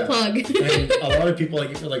 You're the plug. And a lot of people,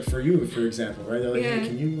 like for you, for example, right? They're like, hey,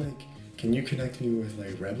 can you connect me with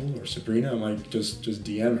like Rebel or Sabrina? I'm like, just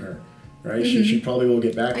DM her. Right? She probably will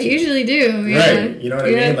get back to you. I usually do. Yeah. Right. You know what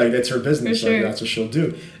I mean? Like, that's her business. Sure. Like, that's what she'll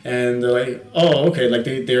do. And they're like, oh, okay. Like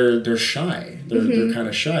they're shy. They're kind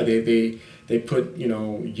of shy. They put,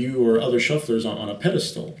 you or other shufflers on a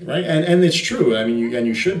pedestal, right? And it's true. I mean,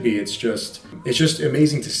 you should be. It's just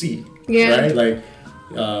amazing to see. Yeah. Right? Like,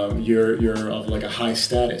 you're of like a high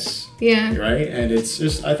status. Yeah. Right? And it's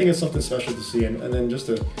just, I think it's something special to see. And then just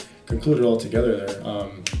to conclude it all together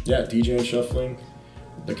there, DJ and shuffling,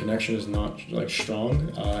 the connection is not like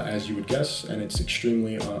strong as you would guess, and it's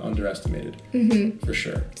extremely underestimated for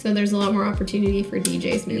sure. So there's a lot more opportunity for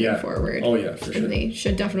DJs moving forward. Oh yeah, for sure. And they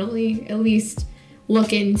should definitely at least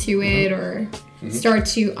look into it or start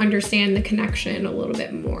to understand the connection a little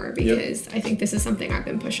bit more, because I think this is something I've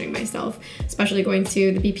been pushing myself, especially going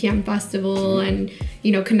to the BPM festival and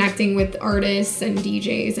connecting with artists and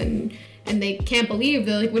DJs and they can't believe,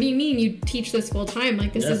 they're like, what do you mean you teach this full time?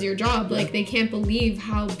 Like, this is your job. Like, they can't believe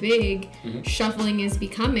how big shuffling is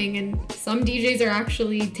becoming. And some DJs are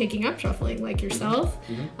actually taking up shuffling, like yourself.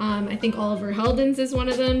 I think Oliver Heldens is one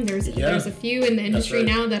of them. There's a few in the industry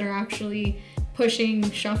now that are actually pushing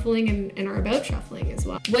shuffling and are about shuffling as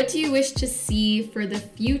well. What do you wish to see for the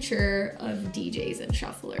future of DJs and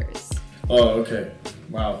shufflers? Oh, okay.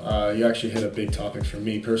 Wow. You actually hit a big topic for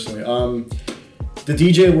me personally. The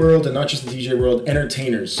DJ world, and not just the DJ world,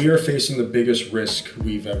 entertainers. We are facing the biggest risk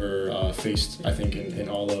we've ever faced, I think, in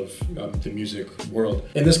all of the music world.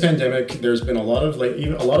 In this pandemic, there's been a lot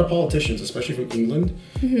of politicians, especially from England,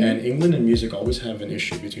 and England and music always have an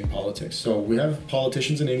issue between politics. So we have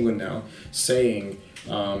politicians in England now saying,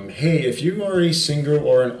 hey, if you are a singer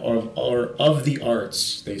or of the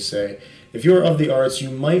arts, they say, if you're of the arts,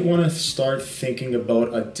 you might want to start thinking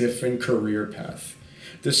about a different career path.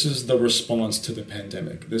 This is the response to the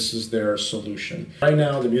pandemic. This is their solution. Right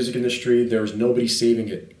now, the music industry, there's nobody saving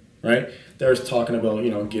it, right? There's talking about,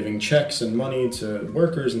 giving checks and money to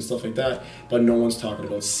workers and stuff like that, but no one's talking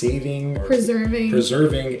about saving or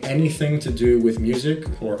preserving anything to do with music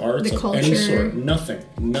or arts of any sort. Nothing.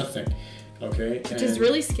 Okay. Which is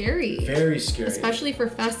really scary. Very scary. Especially for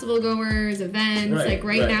festival goers, events.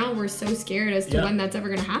 Right now, we're so scared as to when that's ever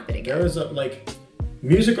going to happen again. There is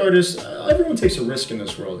music artists, everyone takes a risk in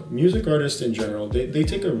this world. Music artists in general, they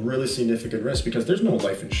take a really significant risk because there's no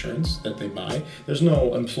life insurance that they buy. There's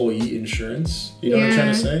no employee insurance. You know what I'm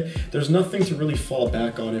trying to say? There's nothing to really fall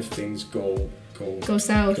back on if things go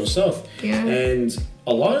south. Yeah. And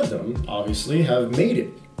a lot of them, obviously, have made it.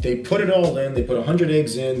 They put it all in. They put 100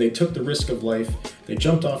 eggs in. They took the risk of life. They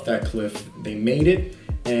jumped off that cliff. They made it.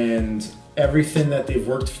 And everything that they've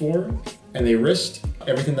worked for and they risked,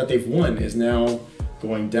 everything that they've won is now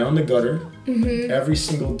going down the gutter every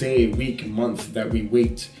single day, week, month that we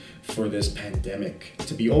wait for this pandemic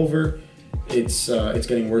to be over. It's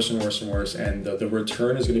getting worse and worse and worse, and the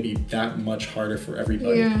return is going to be that much harder for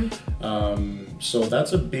everybody. So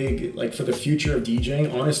that's a big, for the future of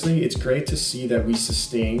DJing, honestly, it's great to see that we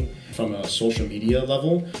sustain from a social media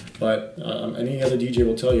level, but any other DJ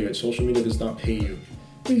will tell you that social media does not pay you.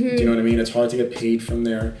 Do you know what I mean? It's hard to get paid from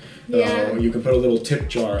there. Yeah. You can put a little tip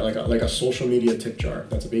jar, like a social media tip jar.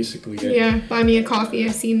 That's basically it. Yeah, buy me a coffee.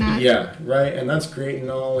 I've seen that. Yeah, right. And that's great and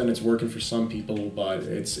all, and it's working for some people, but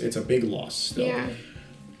it's a big loss still. Yeah.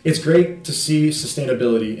 It's great to see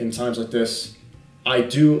sustainability in times like this. I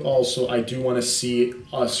do want to see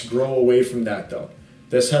us grow away from that though.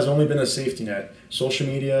 This has only been a safety net. Social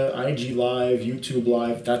media, IG Live, YouTube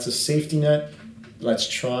Live, that's a safety net. Let's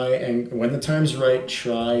try, and when the time's right,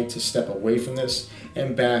 try to step away from this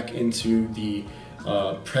and back into the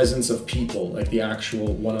presence of people, like the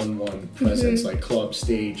actual one-on-one presence, like club,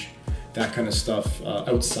 stage, that kind of stuff,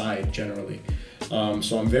 outside generally.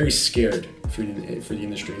 So I'm very scared for the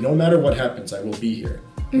industry. No matter what happens, I will be here.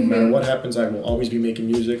 No matter what happens, I will always be making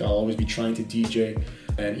music. I'll always be trying to DJ.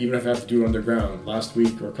 And even if I have to do it underground, last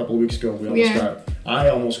week or a couple of weeks ago, I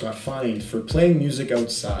almost got fined for playing music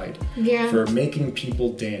outside, for making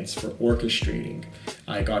people dance, for orchestrating.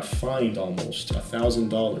 I got fined almost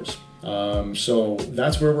 $1,000. So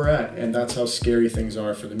that's where we're at, and that's how scary things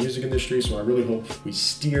are for the music industry. So I really hope we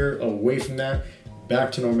steer away from that,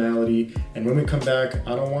 back to normality. And when we come back,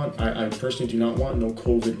 I personally do not want no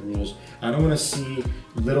COVID rules. I don't want to see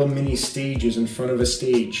little mini stages in front of a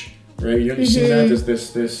stage. Right, you see that?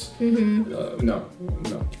 There's this. No.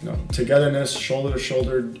 Togetherness, shoulder to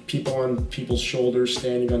shoulder, people on people's shoulders,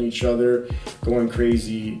 standing on each other, going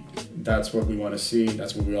crazy. That's what we want to see.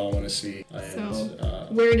 That's what we all want to see. And, so,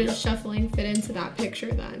 where does shuffling fit into that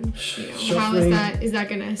picture then? How is that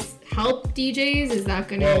going to help DJs? Is that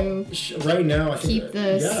going to right now I think keep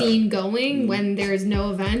the scene going when there's no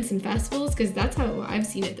events and festivals? Because that's how I've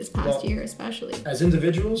seen it this past year, especially. As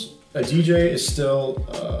individuals, a DJ is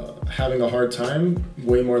still having a hard time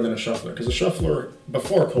way more than a shuffler, because a shuffler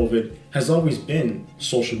before COVID has always been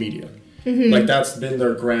social media. Like that's been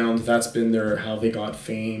their ground, that's been their how they got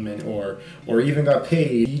fame and or even got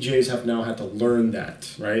paid. DJs have now had to learn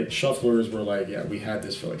that, right? Shufflers were like, yeah, we had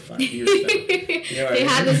this for like 5 years now. They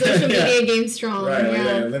had the social media game strong.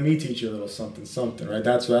 Right, let me teach you a little something, right?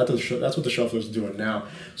 That's what the shufflers are doing now.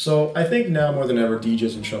 So I think now more than ever,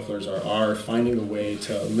 DJs and shufflers are finding a way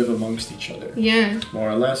to live amongst each other. Yeah.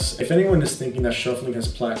 More or less. If anyone is thinking that shuffling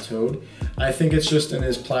has plateaued, I think it's just in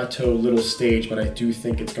its plateau little stage, but I do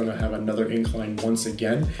think it's going to have another incline once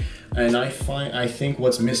again. And I think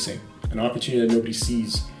what's missing, an opportunity that nobody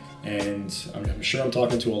sees, and I'm sure I'm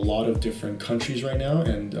talking to a lot of different countries right now,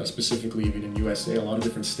 and specifically even in USA, a lot of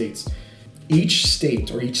different states. Each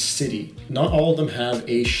state or each city, not all of them have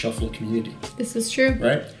a shuffle community. This is true.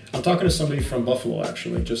 Right? I'm talking to somebody from Buffalo,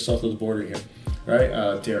 actually, just south of the border here.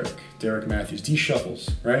 Right? Derek Matthews, D Shuffles,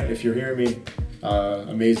 right? If you're hearing me,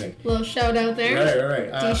 amazing. Little shout out there. Right.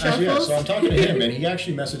 Actually, so I'm talking to him, and he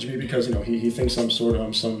actually messaged me because he thinks I'm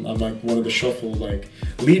like one of the shuffle like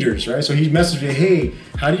leaders, right? So he messaged me, hey,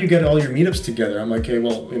 how do you get all your meetups together? I'm like, hey,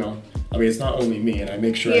 well, it's not only me, and I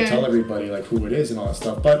make sure I tell everybody like who it is and all that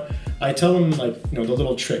stuff. But I tell them like the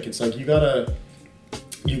little trick. It's like you gotta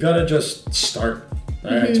just start,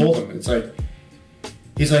 right? I told him it's like.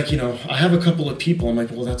 He's like, I have a couple of people. I'm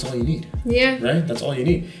like, well, that's all you need. Yeah. Right? That's all you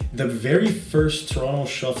need. The very first Toronto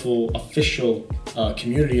Shuffle official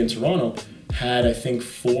community in Toronto had, I think,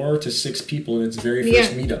 4 to 6 people in its very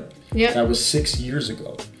first meetup. Yeah. That was 6 years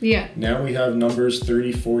ago. Yeah. Now we have numbers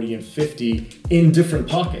 30, 40, and 50 in different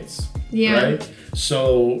pockets. Yeah. Right?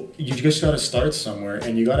 So you just got to start somewhere,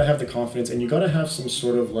 and you got to have the confidence, and you got to have some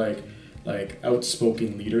sort of like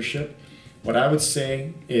outspoken leadership. What I would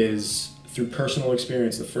say is, through personal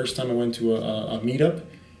experience, the first time I went to a meetup,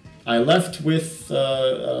 I left with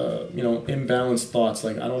imbalanced thoughts.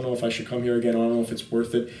 Like, I don't know if I should come here again. I don't know if it's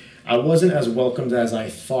worth it. I wasn't as welcomed as I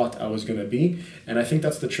thought I was going to be, and I think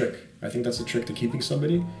that's the trick. I think that's the trick to keeping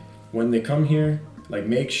somebody. When they come here, like,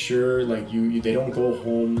 make sure like they don't go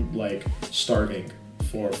home like starving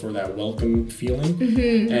for that welcome feeling.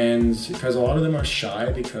 And because a lot of them are shy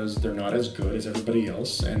because they're not as good as everybody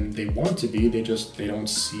else, and they want to be, they don't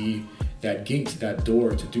see that gate, that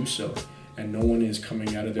door to do so, and no one is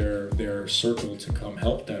coming out of their circle to come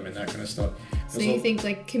help them and that kind of stuff. So you think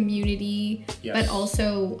like community, but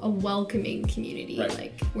also a welcoming community,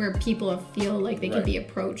 like where people feel like they can be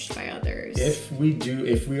approached by others. If we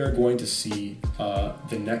are going to see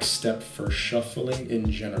the next step for shuffling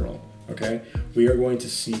in general, okay, we need to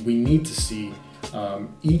see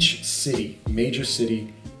each city, major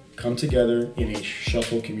city, come together in a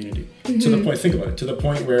shuffle community. To the point, think about it, to the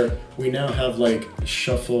point where we now have like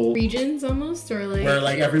shuffle regions almost, or like where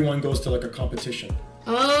like everyone goes to like a competition.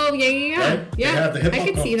 Oh yeah. Right? They have the hip-hop I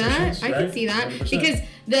could see that 100%. Because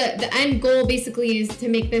the end goal basically is to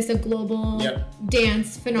make this a global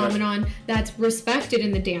dance phenomenon that's respected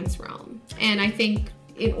in the dance realm. And I think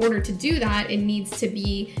in order to do that, there needs to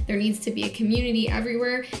be a community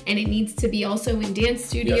everywhere, and it needs to be also in dance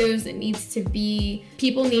studios. It needs to be,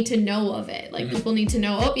 people need to know of it. Like people need to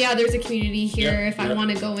know, oh yeah, there's a community here. If I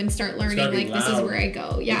want to go and start learning, like this is where I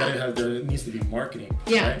go. There needs to be marketing.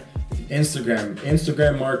 Right?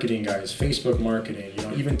 Instagram marketing, guys, Facebook marketing,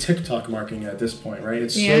 even TikTok marketing at this point, right?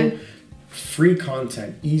 It's so free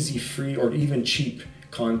content, easy, free, or even cheap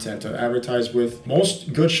content to advertise with.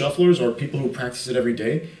 Most good shufflers or people who practice it every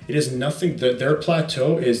day, it is nothing, their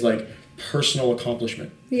plateau is like personal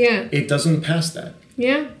accomplishment. It doesn't pass that.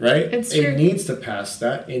 Right? It's true. It needs to pass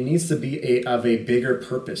that. It needs to be of a bigger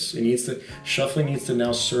purpose. Shuffling needs to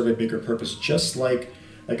now serve a bigger purpose, just like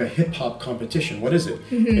a hip hop competition. What is it?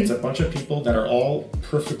 It's a bunch of people that are all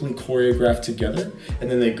perfectly choreographed together, and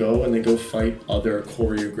then they go fight other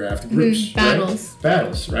choreographed groups.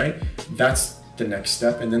 Battles, right? That's the next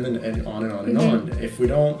step, and then and on and on and on. If we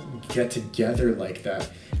don't get together like that,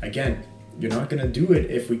 again, you're not gonna do it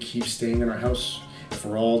if we keep staying in our house. If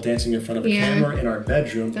we're all dancing in front of a camera in our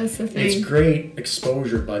bedroom, that's the thing. It's great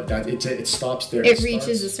exposure, but it stops there. It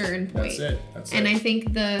reaches a certain point. That's it. I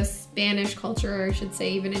think the Spanish culture, or I should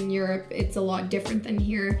say even in Europe, it's a lot different than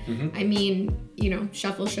here. I mean,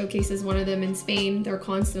 Shuffle Showcase is one of them in Spain. They're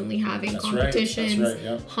constantly having competitions. That's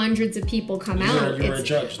right. Hundreds of people come out. You were a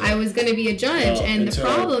judge, though. I was going to be a judge, and the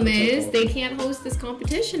problem is they can't host this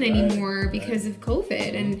competition anymore because of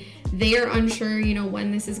COVID, and they're unsure,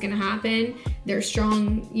 when this is going to happen. They're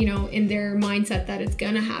strong, in their mindset that it's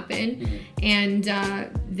going to happen. And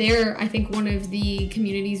they're, I think, one of the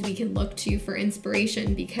communities we can look to for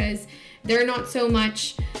inspiration, because they're not so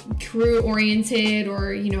much crew oriented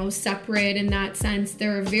or, separate in that sense.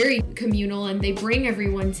 They're very communal, and they bring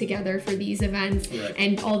everyone together for these events.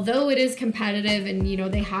 And although it is competitive and,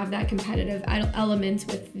 they have that competitive element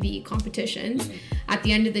with the competitions, at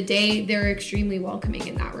the end of the day, they're extremely welcoming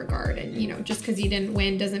in that regard. And, just because you didn't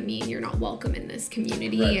win doesn't mean you're not welcome in this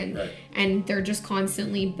community. And they're just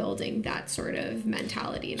constantly building that sort of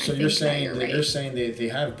mentality. And so you're saying they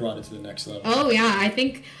have brought it to the next level. Oh yeah, I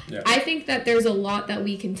think that there's a lot that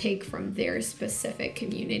we can take from their specific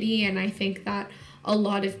community, and I think that a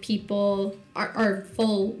lot of people are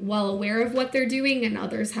well aware of what they're doing, and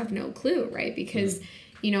others have no clue, right? Because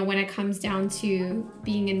when it comes down to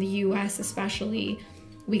being in the US especially,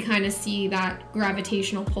 we kind of see that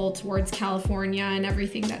gravitational pull towards California and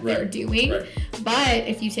everything that they're doing. But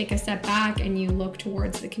if you take a step back and you look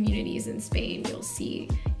towards the communities in Spain, you'll see,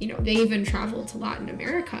 they even travel to Latin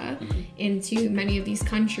America, into many of these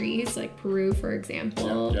countries, like Peru, for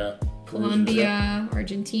example, Colombia,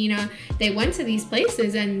 Argentina. They went to these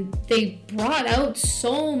places and they brought out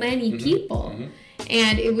so many people.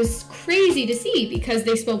 And it was crazy to see, because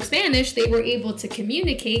they spoke Spanish, they were able to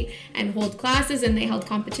communicate and hold classes, and they held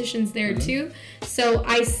competitions there too. So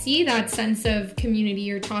I see that sense of community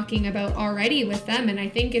you're talking about already with them, and I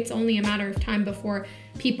think it's only a matter of time before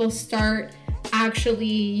people start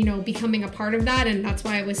actually, becoming a part of that. And that's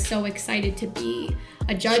why I was so excited to be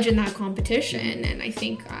a judge in that competition. And I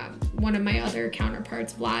think one of my other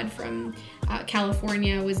counterparts, Vlad from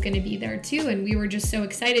California, was going to be there too, and we were just so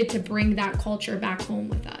excited to bring that culture back home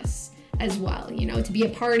with us as well, to be a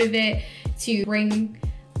part of it, to bring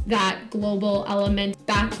that global element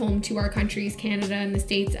back home to our countries, Canada and the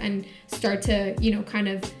States, and start to, kind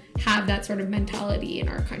of have that sort of mentality in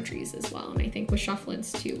our countries as well. And I think with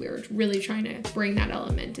Shufflins too, we were really trying to bring that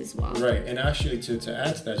element as well. Right. And actually to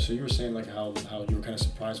add to that, so you were saying like how you were kind of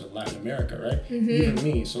surprised with Latin America, right? Even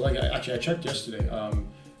me. So like I checked yesterday.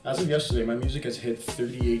 As of yesterday, my music has hit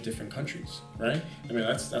 38 different countries, right? I mean,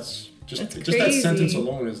 that's just that sentence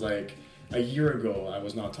alone is like, a year ago, I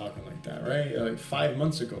was not talking like that, right? Like 5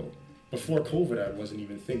 months ago, before COVID, I wasn't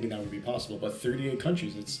even thinking that would be possible. But 38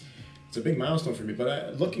 countries, it's a big milestone for me.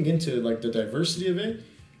 But looking into like the diversity of it,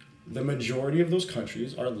 the majority of those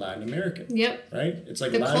countries are Latin American. Right? It's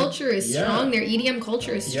like the culture is strong. Their EDM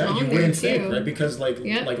culture is strong. You wouldn't think, right? Because like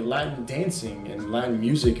Latin dancing and Latin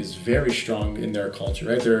music is very strong in their culture,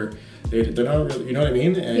 right? They're not really, you know what I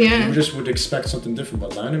mean? And you just would expect something different.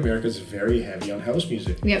 But Latin America is very heavy on house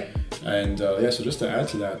music. And so just to add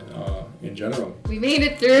to that, in general, we made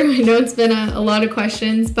it through. I know it's been a lot of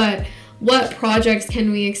questions, but what projects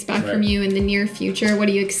can we expect from you in the near future? What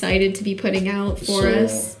are you excited to be putting out for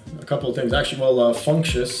us? A couple of things. Actually,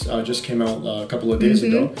 Functious just came out a couple of days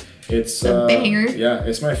ago. It's a banger. Yeah,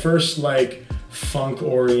 it's my first like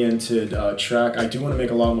funk-oriented track. I do want to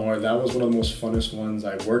make a lot more. That was one of the most funnest ones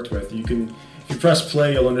I worked with. If you press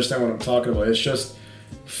play, you'll understand what I'm talking about. It's just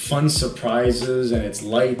fun surprises, and it's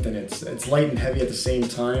light, and it's light and heavy at the same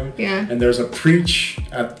time. Yeah. And there's a preach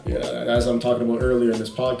at as I'm talking about earlier in this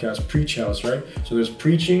podcast, Preach House, right? So there's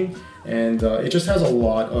preaching, and it just has a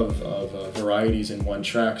lot of varieties in one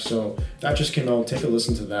track. So that just came out. Take a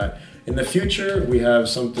listen to that. In the future, we have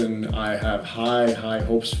something I have high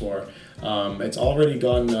hopes for. It's already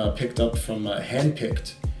gotten picked up from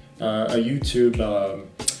Handpicked, a YouTube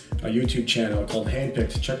channel called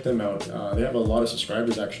Handpicked. Check them out. They have a lot of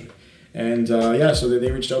subscribers actually. And so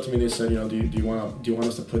they reached out to me and they said, do you want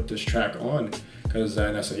us to put this track on?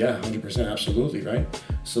 And I said, yeah, 100%, absolutely, right?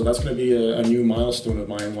 So that's going to be a new milestone of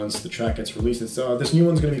mine once the track gets released. It's this new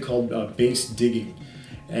one's going to be called Bass Digging.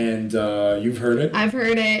 And you've heard it. I've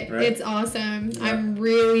heard it. Right? It's awesome. Yeah. I'm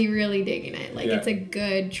really digging it. Like, it's a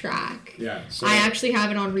good track. Yeah. So I actually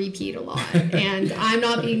have it on repeat a lot. And I'm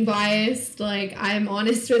not being biased. Like, I'm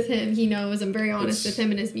honest with him. He knows I'm very honest with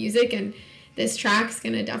him and his music. And this track's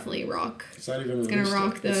going to definitely rock. It's not even. It's going to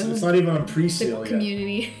rock it's not even on pre-sale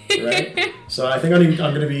community. Yet. Right? So I think I'm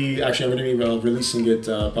going to be releasing it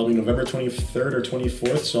probably November 23rd or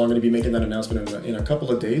 24th. So I'm going to be making that announcement in a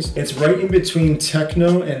couple of days. It's right in between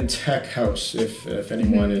techno and tech house, if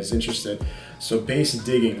anyone is interested. So Bass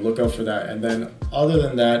Digging, look out for that. And then other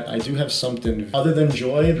than that, I do have something other than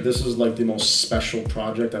Joy. This is like the most special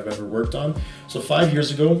project I've ever worked on. So 5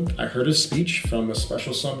 years ago, I heard a speech from a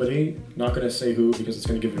special somebody. Not going to say who because it's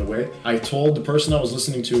going to give it away. I told the person I was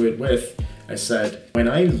listening to it with, I said, when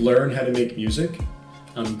I learn how to make music,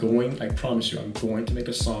 I promise you, I'm going to make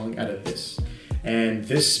a song out of this. And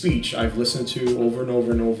this speech I've listened to over and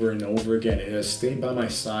over and over and over again. It has stayed by my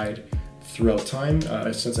side throughout time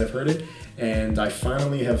since I've heard it. And I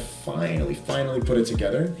finally put it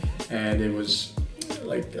together. And it was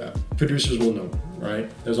like, producers will know, right?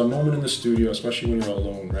 There's a moment in the studio, especially when you're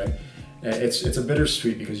alone, right? It's a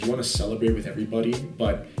bittersweet because you want to celebrate with everybody,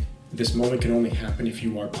 but this moment can only happen if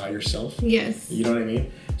you are by yourself. Yes. You know what I mean?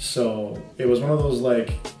 So it was one of those,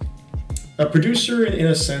 like, a producer in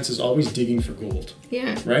a sense is always digging for gold.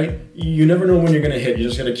 Yeah. Right? You never know when you're going to hit. You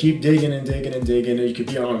just got to keep digging and digging and digging. And you could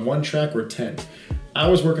be on one track or 10. I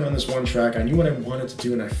was working on this one track. I knew what I wanted to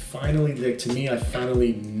do, and I finally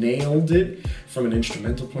nailed it from an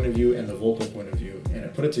instrumental point of view and the vocal point of view. And I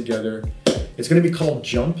put it together. It's going to be called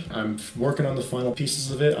Jump. I'm working on the final pieces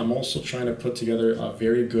of it. I'm also trying to put together a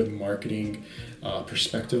very good marketing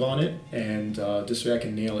perspective on it. And this way I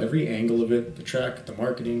can nail every angle of it, the track, the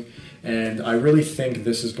marketing. And I really think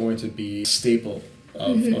this is going to be a staple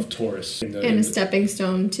of Taurus. And a stepping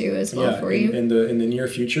stone too as well for you. In the near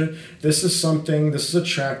future. This is a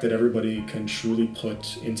track that everybody can truly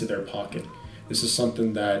put into their pocket. This is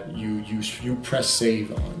something that you press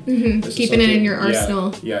save on. Keeping it in your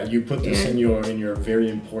arsenal. Yeah, you put this in your very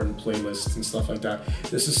important playlists and stuff like that.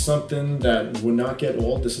 This is something that will not get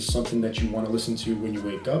old. This is something that you want to listen to when you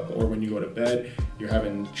wake up or when you go to bed. You're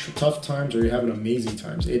having tough times or you're having amazing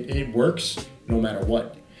times. It works no matter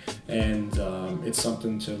what. And it's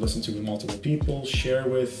something to listen to with multiple people, share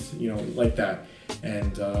with, like that.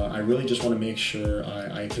 And I really just want to make sure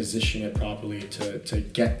I position it properly to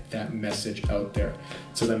get that message out there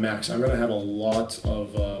to the max. I'm going to have a lot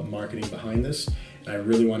of marketing behind this. And I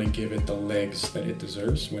really want to give it the legs that it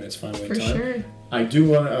deserves when it's finally time. Sure. I do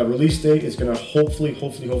want a release date. It's going to hopefully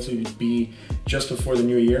be just before the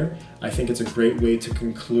new year. I think it's a great way to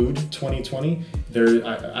conclude 2020.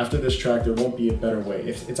 After this track, there won't be a better way.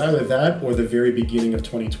 It's either that or the very beginning of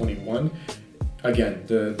 2021. Again,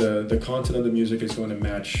 the content of the music is going to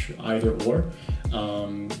match either or.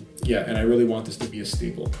 And I really want this to be a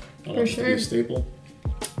staple. I want it to be a staple.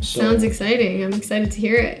 So, sounds exciting. I'm excited to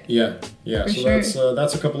hear it. Yeah. So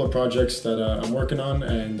that's a couple of projects that I'm working on,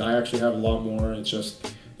 and I actually have a lot more. It's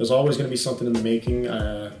just there's always going to be something in the making.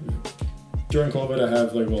 During COVID, I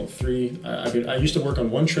have 3. I used to work on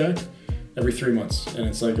one track every 3 months, and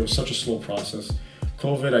it's like it was such a slow process.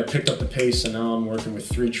 COVID, I picked up the pace, and now I'm working with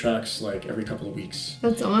 3 tracks like every couple of weeks.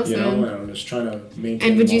 That's awesome. And I'm just trying to maintain.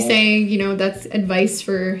 And would you say, that's advice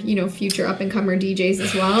for, future up-and-comer DJs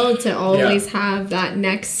as well, to always have that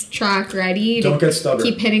next track ready? Don't get stubborn.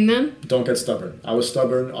 Keep hitting them? Don't get stubborn. I was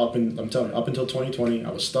stubborn up until 2020. I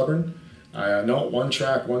was stubborn. One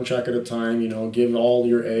track at a time, give all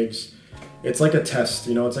your eggs. It's like a test,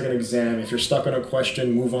 it's like an exam. If you're stuck on a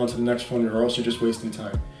question, move on to the next one, or else you're just wasting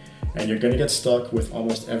time. And you're going to get stuck with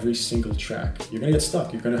almost every single track. You're going to get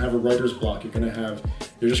stuck. You're going to have a writer's block. You're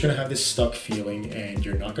just going to have this stuck feeling, and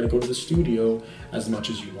you're not going to go to the studio as much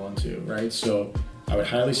as you want to, right? So I would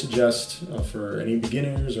highly suggest for any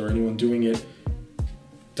beginners or anyone doing it,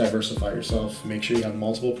 diversify yourself. Make sure you have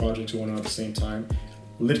multiple projects going on at the same time.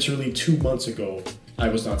 Literally 2 months ago, I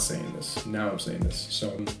was not saying this. Now I'm saying this.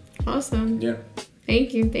 So awesome. yeah.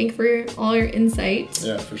 Thank you. Thank you for all your insight.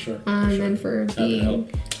 Yeah, for sure. And for being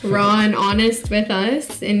raw and honest with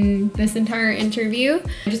us in this entire interview.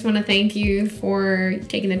 I just want to thank you for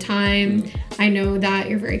taking the time. I know that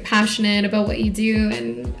you're very passionate about what you do,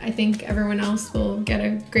 and I think everyone else will get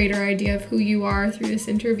a greater idea of who you are through this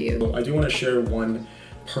interview. I do want to share one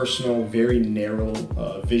personal, very narrow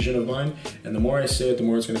vision of mine, and the more I say it, the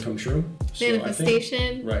more it's going to come true. So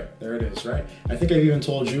manifestation. Right, there it is, right? I think I've even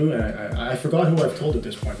told you, and I forgot who I've told at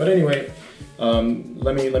this point. But anyway,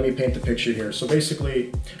 let me paint the picture here. So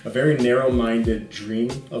basically, a very narrow-minded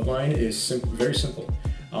dream of mine is very simple.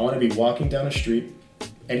 I want to be walking down a street,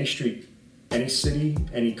 any city,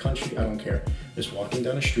 any country, I don't care. Just walking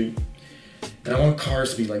down a street, and I want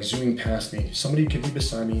cars to be like zooming past me. Somebody could be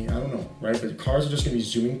beside me, I don't know, right? But cars are just going to be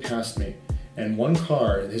zooming past me. And one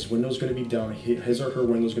car, his window's going to be down, his or her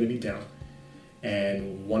window's going to be down.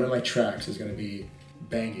 And one of my tracks is going to be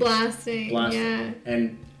banging. Blasting. Yeah.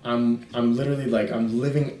 And I'm literally like, I'm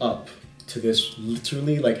living up to this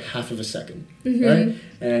literally like half of a second, right?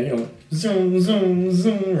 And you know, zoom, zoom,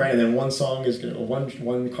 zoom, right? And then one car is going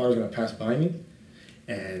to pass by me,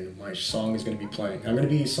 and my song is going to be playing. I'm going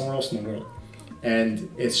to be somewhere else in the world. And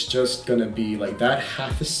it's just going to be like that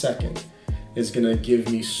half a second is going to give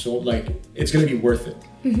me so, like, it's going to be worth it.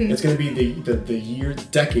 It's going to be the year,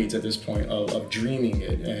 decades at this point of dreaming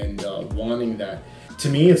it and wanting that. To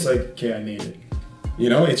me, it's like, okay, I made it. You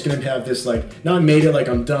know, it's going to have this like, not made it like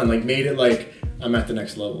I'm done, like made it like I'm at the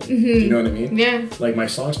next level. Do you know what I mean? Yeah. Like my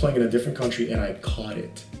song's playing in a different country and I caught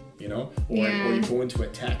it. You know, or you go into a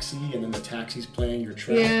taxi and then the taxi's playing your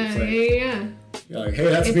track. Yeah, it's like, you're like, hey,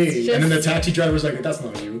 that's me. And then the taxi driver's like, that's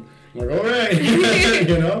not you. I'm like, all right,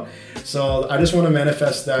 you know. So I just want to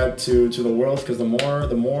manifest that to the world, because the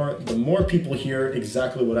more people hear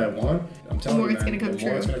exactly what I want, I'm telling you, man, the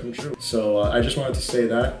more it's gonna come true. So I just wanted to say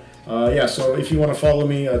that. So if you want to follow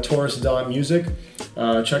me, Taurus.music,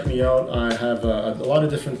 check me out. I have a lot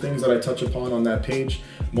of different things that I touch upon on that page.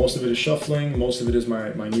 Most of it is shuffling, most of it is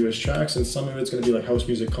my newest tracks, and some of it's going to be like house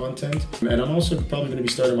music content. And I'm also probably going to be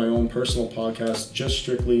starting my own personal podcast just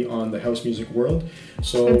strictly on the house music world.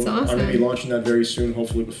 So that's awesome. I'm going to be launching that very soon,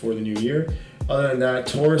 hopefully before the new year. Other than that,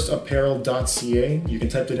 taurusapparel.ca. You can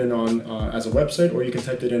type it in on as a website, or you can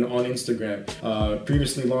type it in on Instagram.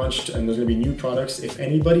 Previously launched, and there's going to be new products. If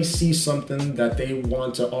anybody sees something that they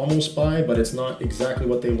want to almost buy, but it's not exactly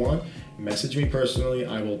what they want, message me personally.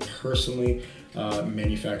 I will personally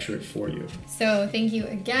manufacture it for you. So thank you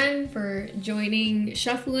again for joining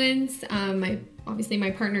Shuffluence. Obviously my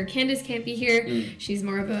partner Candace can't be here. She's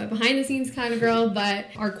more of a behind the scenes kind of girl, but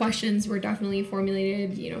our questions were definitely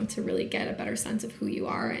formulated, you know, to really get a better sense of who you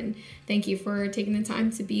are. And thank you for taking the time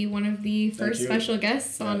to be one of the first special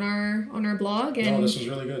guests on our blog. And this was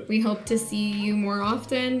really good. We hope to see you more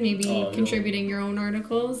often, maybe contributing your own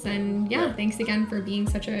articles. And thanks again for being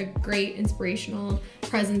such a great inspirational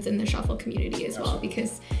presence in the shuffle community as well,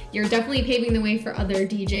 because you're definitely paving the way for other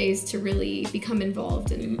DJs to really become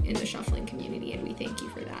involved in the shuffling community, and we thank you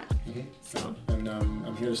for that. So, and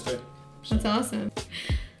I'm here to stay. So. That's awesome.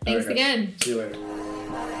 Thanks again. See you later.